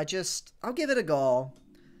that. I'll give it a go.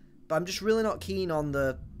 But I'm just really not keen on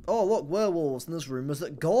the, oh look, werewolves, and there's rumours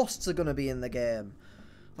that ghosts are going to be in the game.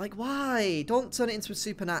 Like, why? Don't turn it into a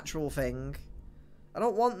supernatural thing. I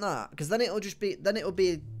don't want that. Because then it'll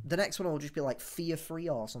be, the next one will just be like Fear Free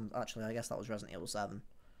or something. Actually, I guess that was Resident Evil 7.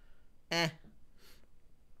 If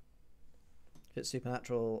it's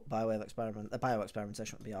supernatural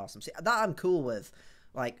bioexperimentation would be awesome. See, that I'm cool with.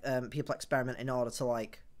 Like, people experiment in order to,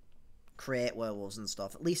 like, create werewolves and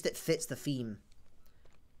stuff. At least it fits the theme.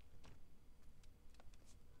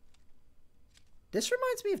 This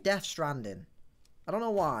reminds me of Death Stranding. I don't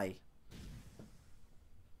know why.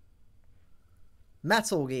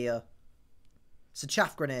 Metal Gear. It's a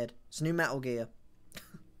chaff grenade. It's a new Metal Gear.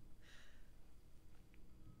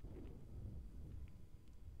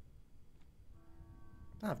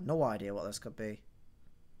 I have no idea what this could be.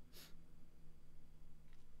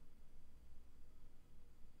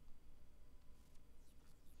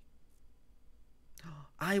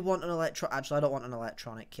 I want an Actually, I don't want an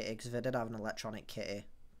electronic kitty, because if I did have an electronic kitty,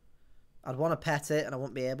 I'd want to pet it, and I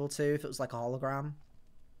wouldn't be able to if it was like a hologram.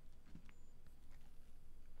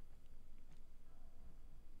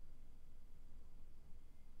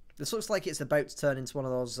 This looks like it's about to turn into one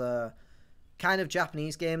of those kind of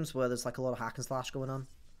Japanese games where there's like a lot of hack and slash going on.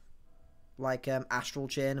 Like Astral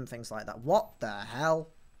Chain and things like that. What the hell?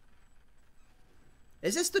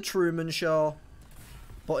 Is this the Truman Show,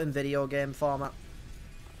 but in video game format?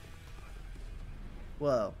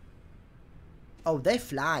 Whoa. Oh, they're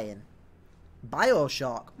flying.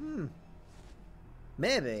 Bioshock.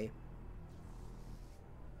 Maybe.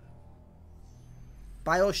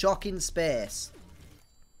 Bioshock in space.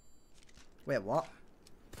 Wait, what?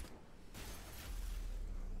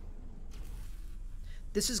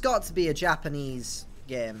 This has got to be a Japanese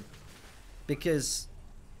game. Because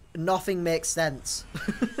nothing makes sense.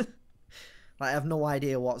 Like, I have no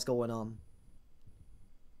idea what's going on.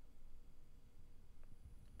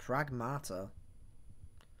 Pragmata.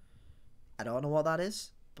 I don't know what that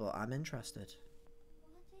is, but I'm interested.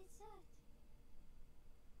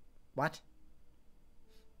 What?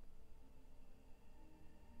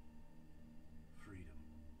 Freedom.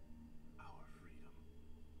 Our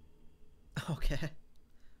freedom. Okay.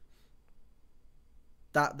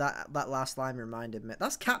 That last line reminded me.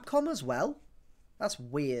 That's Capcom as well? That's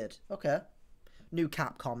weird. Okay. New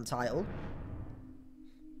Capcom title.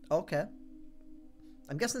 Okay.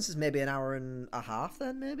 I'm guessing this is maybe an hour and a half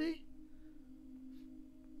then, maybe?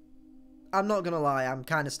 I'm not gonna lie, I'm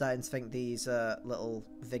kind of starting to think these little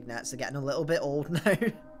vignettes are getting a little bit old now.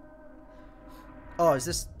 Oh, is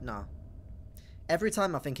this... No. Every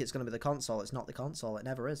time I think it's gonna be the console, it's not the console. It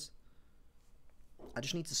never is. I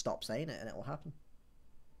just need to stop saying it and it will happen.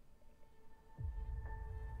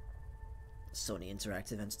 Sony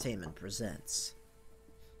Interactive Entertainment presents...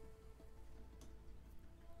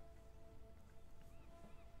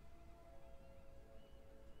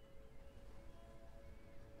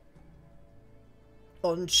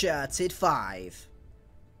 Uncharted 5.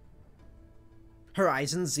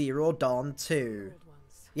 Horizon Zero Dawn 2.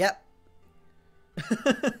 Yep.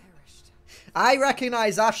 I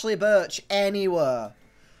recognise Ashley Birch anywhere.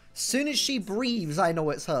 Soon as she breathes, I know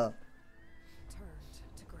it's her.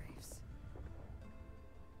 Turned to graves.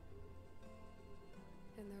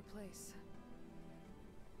 In their place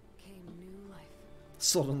came new life.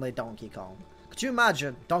 Suddenly Donkey Kong. Could you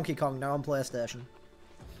imagine Donkey Kong now on PlayStation?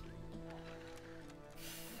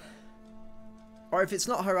 Or if it's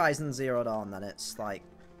not Horizon Zero Dawn, then it's like...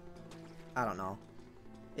 I don't know.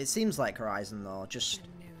 It seems like Horizon though, just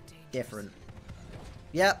different.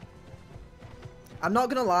 Yep. I'm not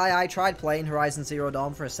gonna lie, I tried playing Horizon Zero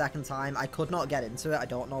Dawn for a second time. I could not get into it, I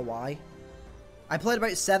don't know why. I played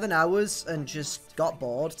about 7 hours and just got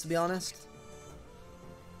bored, to be honest.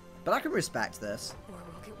 But I can respect this. Or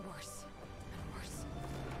will get worse and worse.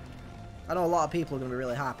 I know a lot of people are gonna be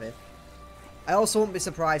really happy. I also wouldn't be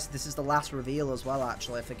surprised if this is the last reveal as well,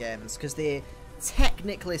 actually, for games, because they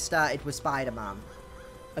technically started with Spider-Man,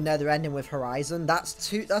 and now they're ending with Horizon.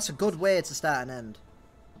 That's a good way to start and end,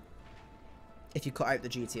 if you cut out the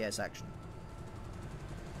GTA section.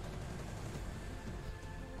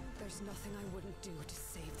 There's nothing I wouldn't do to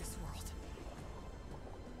save this world.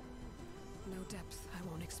 No depth I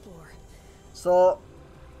won't explore. So,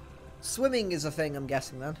 swimming is a thing, I'm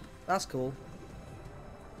guessing, then. That's cool.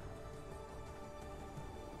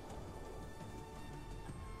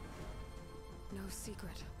 No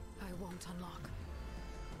secret I won't unlock.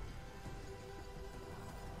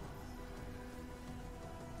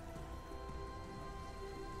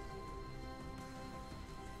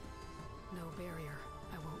 No barrier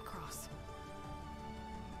I won't cross.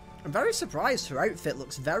 I'm very surprised her outfit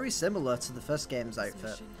looks very similar to the first game's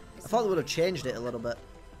outfit. I thought they would have changed it a little bit.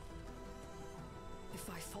 If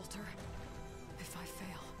I falter, if I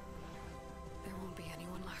fail, there won't be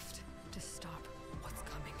anyone left to stop what's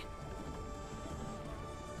coming.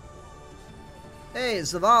 Hey,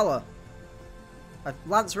 it's Zavala.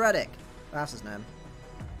 Lance Reddick. That's his name.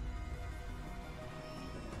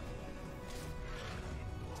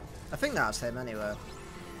 I think that's him anyway.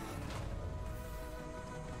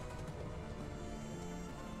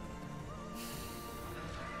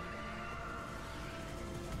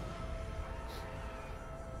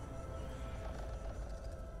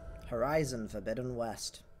 Horizon Forbidden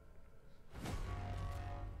West.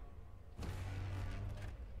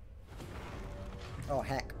 Oh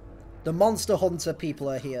heck. The Monster Hunter people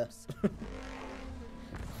are here.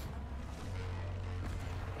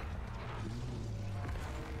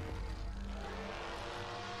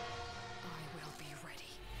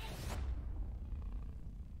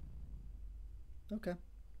 Okay.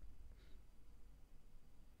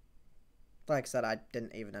 Like I said, I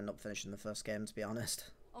didn't even end up finishing the first game, to be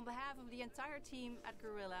honest. On behalf of the entire team at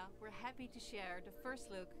Guerrilla, we're happy to share the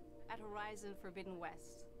first look at Horizon Forbidden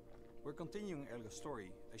West. We're continuing Elga's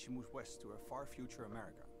story as she moves west to a far future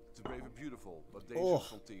America. It's a brave and beautiful, but dangerous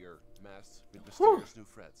frontier, masked with mysterious new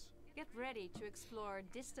threats. Get ready to explore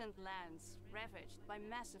distant lands ravaged by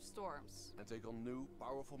massive storms. And take on new,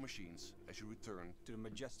 powerful machines as you return to the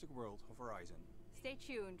majestic world of Horizon. Stay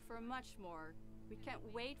tuned for much more. We can't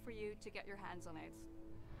wait for you to get your hands on it.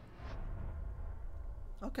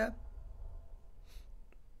 Okay.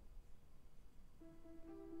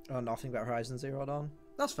 Oh, nothing about Horizon Zero Dawn?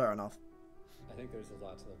 That's fair enough. I think there's a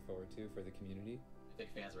lot to look forward to for the community. I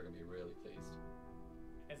think fans are going to be really pleased.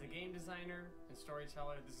 As a game designer and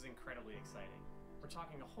storyteller, this is incredibly exciting. We're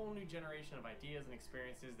talking a whole new generation of ideas and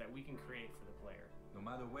experiences that we can create for the player. No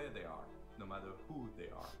matter where they are, no matter who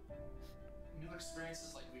they are. New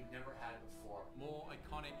experiences like we've never had before. More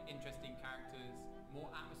iconic, interesting characters, more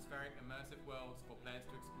atmospheric, immersive worlds for players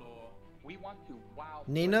to explore. We want to wow.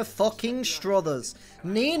 Nina fucking Struthers.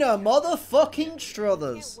 Nina motherfucking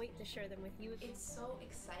Struthers. I can't wait to share them with you. It's so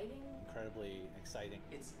exciting. Incredibly exciting.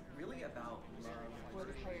 It's really about love for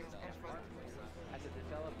the players and for the players. As a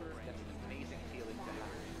developer, that's an amazing feeling to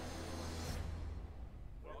have.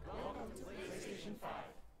 Welcome to PlayStation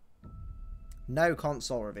 5. No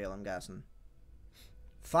console reveal, I'm guessing.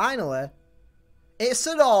 Finally, it's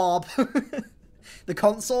an orb. The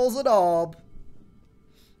console's an orb.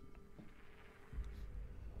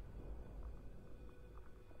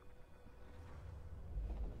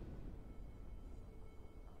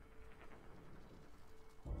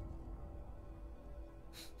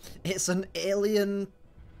 It's an alien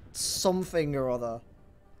something or other.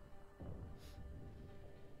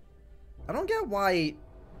 I don't get why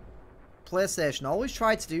PlayStation always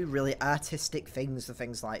tried to do really artistic things for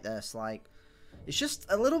things like this. Like, it's just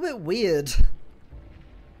a little bit weird.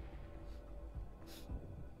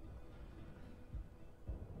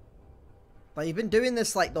 Like, you've been doing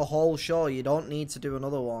this like the whole show. You don't need to do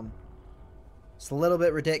another one. It's a little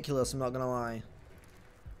bit ridiculous, I'm not gonna lie.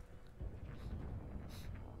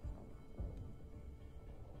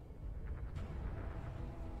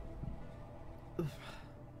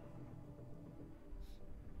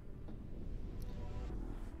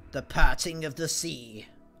 The parting of the sea.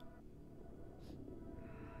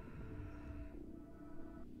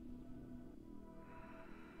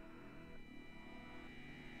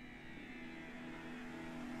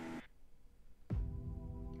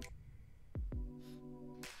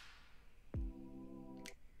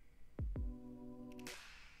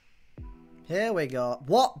 Here we go.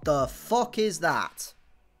 What the fuck is that?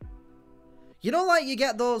 You know, like, you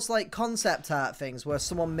get those, like, concept art things where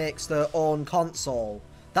someone makes their own console.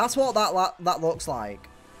 That's what that looks like.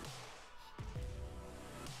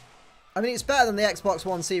 I mean, it's better than the Xbox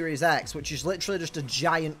One Series X, which is literally just a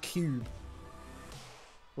giant cube.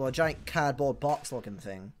 Well, a giant cardboard box looking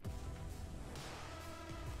thing.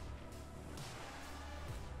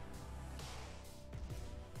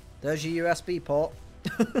 There's your USB port.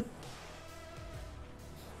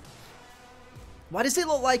 Why does it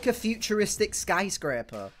look like a futuristic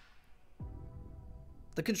skyscraper?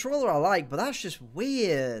 The controller I like, but that's just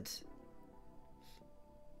weird.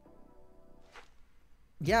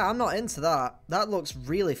 Yeah, I'm not into that. That looks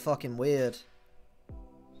really fucking weird.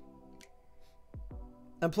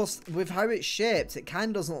 And plus, with how it's shaped, it kind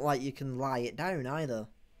of doesn't look like you can lie it down either.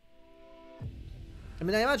 I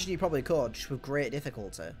mean, I imagine you probably could, just with great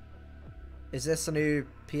difficulty. Is this a new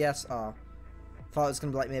PS... Oh. Thought it was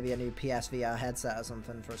going to be like maybe a new PSVR headset or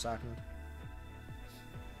something for a second.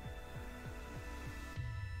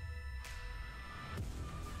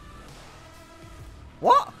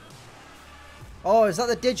 What? Oh, is that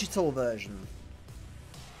the digital version?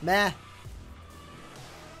 Meh.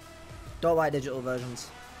 Don't like digital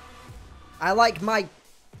versions. I like my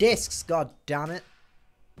discs, god damn it.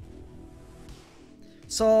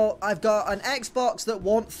 So, I've got an Xbox that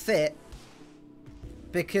won't fit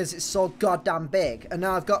because it's so goddamn big. And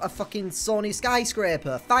now I've got a fucking Sony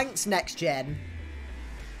skyscraper. Thanks, next gen.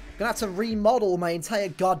 Gonna have to remodel my entire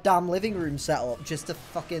goddamn living room setup just to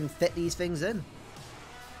fucking fit these things in.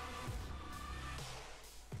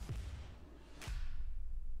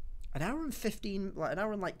 An hour and 15, like an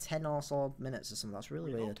hour and like 10 or so minutes or something. That's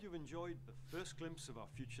really weird. Hope you've enjoyed the first glimpse of our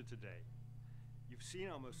future today. You've seen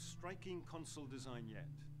our most striking console design yet,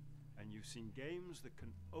 and you've seen games that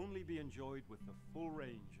can only be enjoyed with the full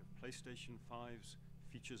range of PlayStation 5's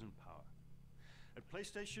features and power. At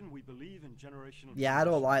PlayStation, we believe in generational... Yeah, I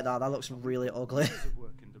don't like that. That looks really ugly.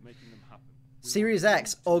 Series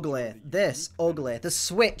X, ugly. This, ugly. The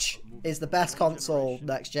Switch is the best console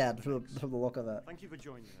next gen from the look of it. Thank you for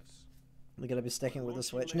joining us. They're going to be sticking with the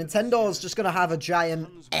Switch. Nintendo's just going to have a giant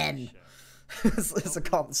N as a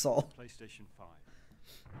console. PlayStation 5.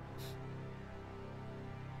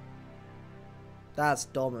 That's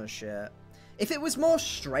dumb as shit. If it was more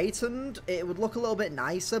straightened, it would look a little bit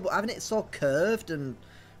nicer, but having it so curved and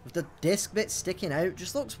with the disc bit sticking out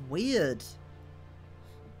just looks weird.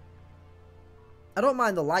 I don't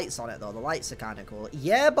mind the lights on it, though. The lights are kind of cool.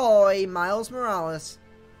 Yeah, boy! Miles Morales.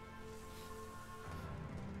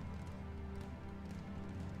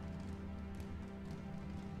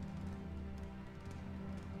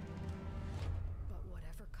 But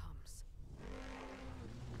whatever comes,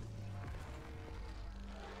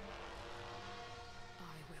 I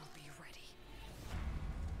will be ready.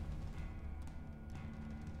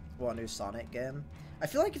 What, a new Sonic game? I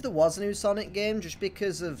feel like if there was a new Sonic game, just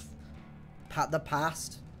because of the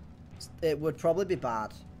past, it would probably be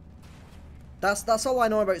bad. That's all I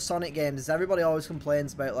know about Sonic games, is everybody always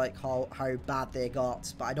complains about like how bad they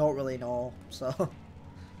got, but I don't really know, so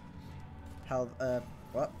Hell,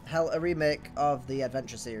 a remake of the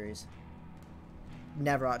Adventure series.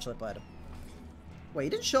 Never actually played it. Wait, you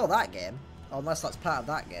didn't show that game? Oh, unless that's part of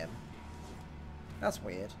that game. That's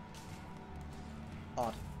weird.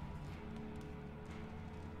 Odd.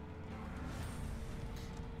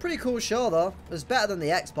 Pretty cool show though. It was better than the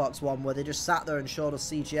Xbox one where they just sat there and showed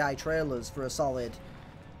us CGI trailers for a solid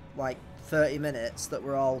like 30 minutes that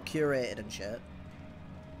were all curated and shit.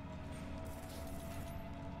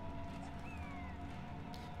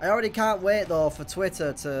 I already can't wait though for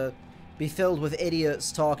Twitter to be filled with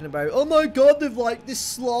idiots talking about, oh my god, they've like this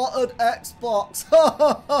slaughtered Xbox.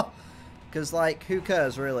 Because like, who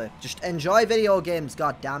cares really? Just enjoy video games,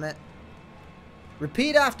 god damn it.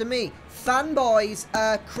 Repeat after me. Fanboys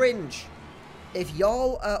are cringe. If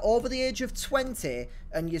y'all are over the age of 20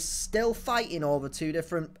 and you're still fighting over two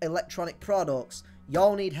different electronic products,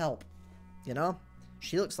 y'all need help. You know?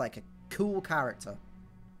 She looks like a cool character.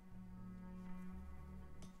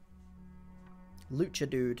 Lucha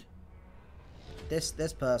dude.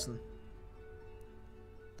 This person.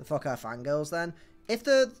 The fuck are fangirls then? If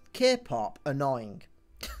they're K-pop, annoying.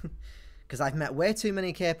 Because I've met way too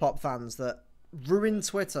many K-pop fans that ruin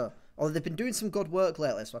Twitter. Although they've been doing some good work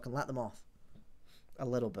lately, so I can let them off. A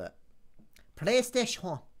little bit.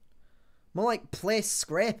 PlayStation. More like Play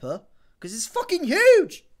Scraper. Because it's fucking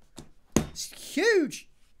huge! It's huge!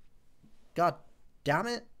 God damn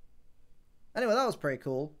it. Anyway, that was pretty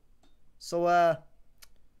cool. So yeah,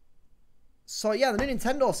 the new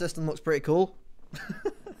Nintendo system looks pretty cool.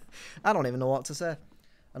 I don't even know what to say.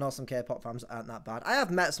 I know some K-pop fans aren't that bad. I have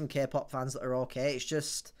met some K-pop fans that are okay. It's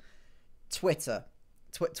just Twitter.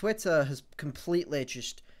 Twitter has completely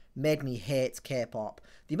just made me hate K-pop.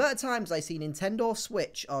 The amount of times I see Nintendo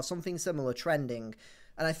Switch or something similar trending,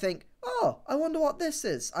 and I think, oh, I wonder what this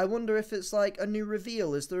is. I wonder if it's like a new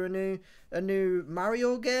reveal. Is there a new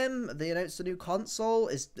Mario game? They announced a new console.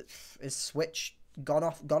 Is Switch gone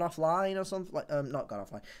offline or something? Like not gone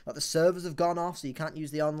offline. Like the servers have gone off, so you can't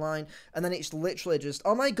use the online. And then it's literally just,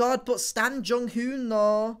 oh my god, but Stan Jung-hoon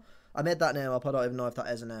though. I made that name up. I don't even know if that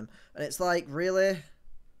is a name. And it's like, really,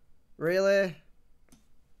 really,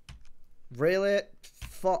 really,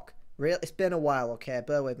 fuck, really. It's been a while. Okay,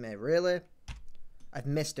 bear with me. Really. I've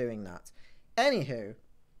missed doing that. Anywho,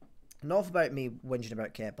 enough about me whinging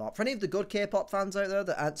about K-pop. For any of the good K-pop fans out there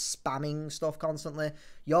that aren't spamming stuff constantly,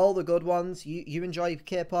 y'all the good ones. You enjoy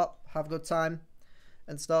K-pop, have a good time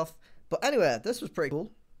and stuff. But anyway, this was pretty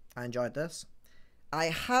cool. I enjoyed this. I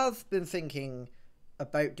have been thinking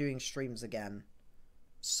about doing streams again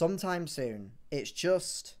sometime soon. It's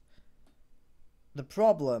just... the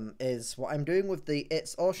problem is what I'm doing with the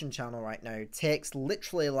It's Ocean channel right now takes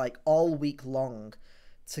literally like all week long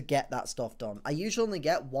to get that stuff done. I usually only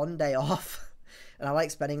get one day off and I like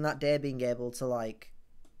spending that day being able to like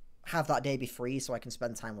have that day be free so I can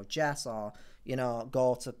spend time with Jess or, you know,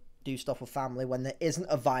 go to do stuff with family when there isn't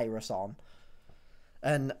a virus on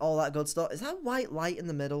and all that good stuff. Is that white light in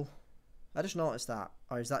the middle? I just noticed that.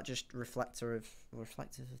 Or is that just reflective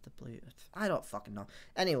of the blue? I don't fucking know.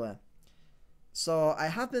 Anyway. So, I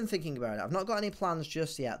have been thinking about it. I've not got any plans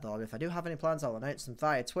just yet, though. If I do have any plans, I'll announce them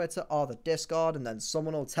via Twitter or the Discord, and then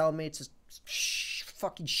someone will tell me to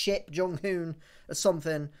fucking ship Jung-hoon or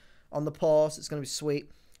something on the post. It's going to be sweet.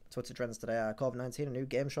 Twitter trends today are COVID-19, a new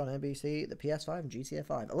game show on NBC, the PS5, and GTA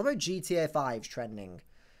 5. I love how GTA 5's trending.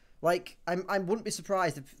 Like, I wouldn't be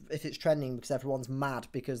surprised if it's trending because everyone's mad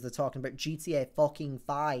because they're talking about GTA fucking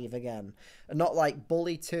 5 again. And not like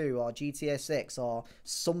Bully 2 or GTA 6 or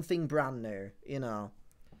something brand new, you know.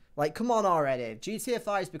 Like, come on already. GTA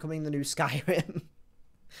 5 is becoming the new Skyrim.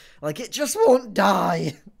 Like, it just won't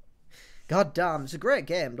die. God damn, it's a great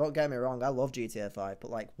game, don't get me wrong. I love GTA 5,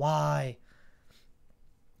 but like, why?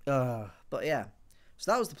 But yeah.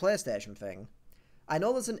 So that was the PlayStation thing. I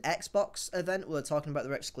know there's an Xbox event where they're talking about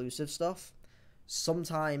their exclusive stuff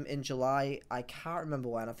sometime in July. I can't remember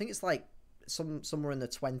when. I think it's like somewhere in the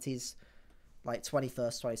 20s, like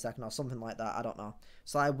 21st, 22nd or something like that. I don't know.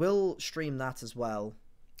 So I will stream that as well.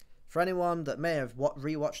 For anyone that may have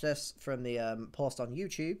rewatched this from the post on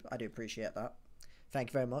YouTube, I do appreciate that.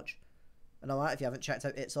 Thank you very much. And alright, if you haven't checked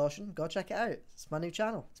out It's Ocean, go check it out. It's my new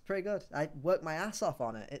channel. It's pretty good. I work my ass off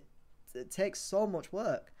on it. It takes so much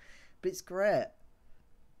work, but it's great.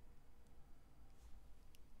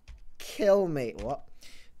 Kill me. What?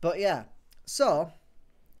 But yeah. So,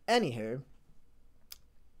 anywho,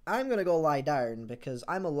 I'm going to go lie down because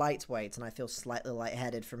I'm a lightweight and I feel slightly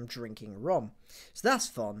lightheaded from drinking rum. So that's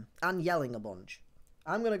fun. And yelling a bunch.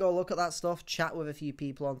 I'm going to go look at that stuff, chat with a few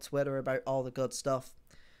people on Twitter about all the good stuff.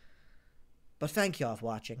 But thank you all for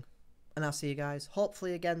watching. And I'll see you guys,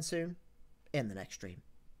 hopefully again soon, in the next stream.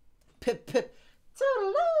 Pip pip.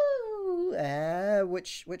 Toodaloo!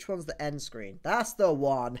 Which one's the end screen? That's the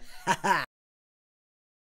one. Haha.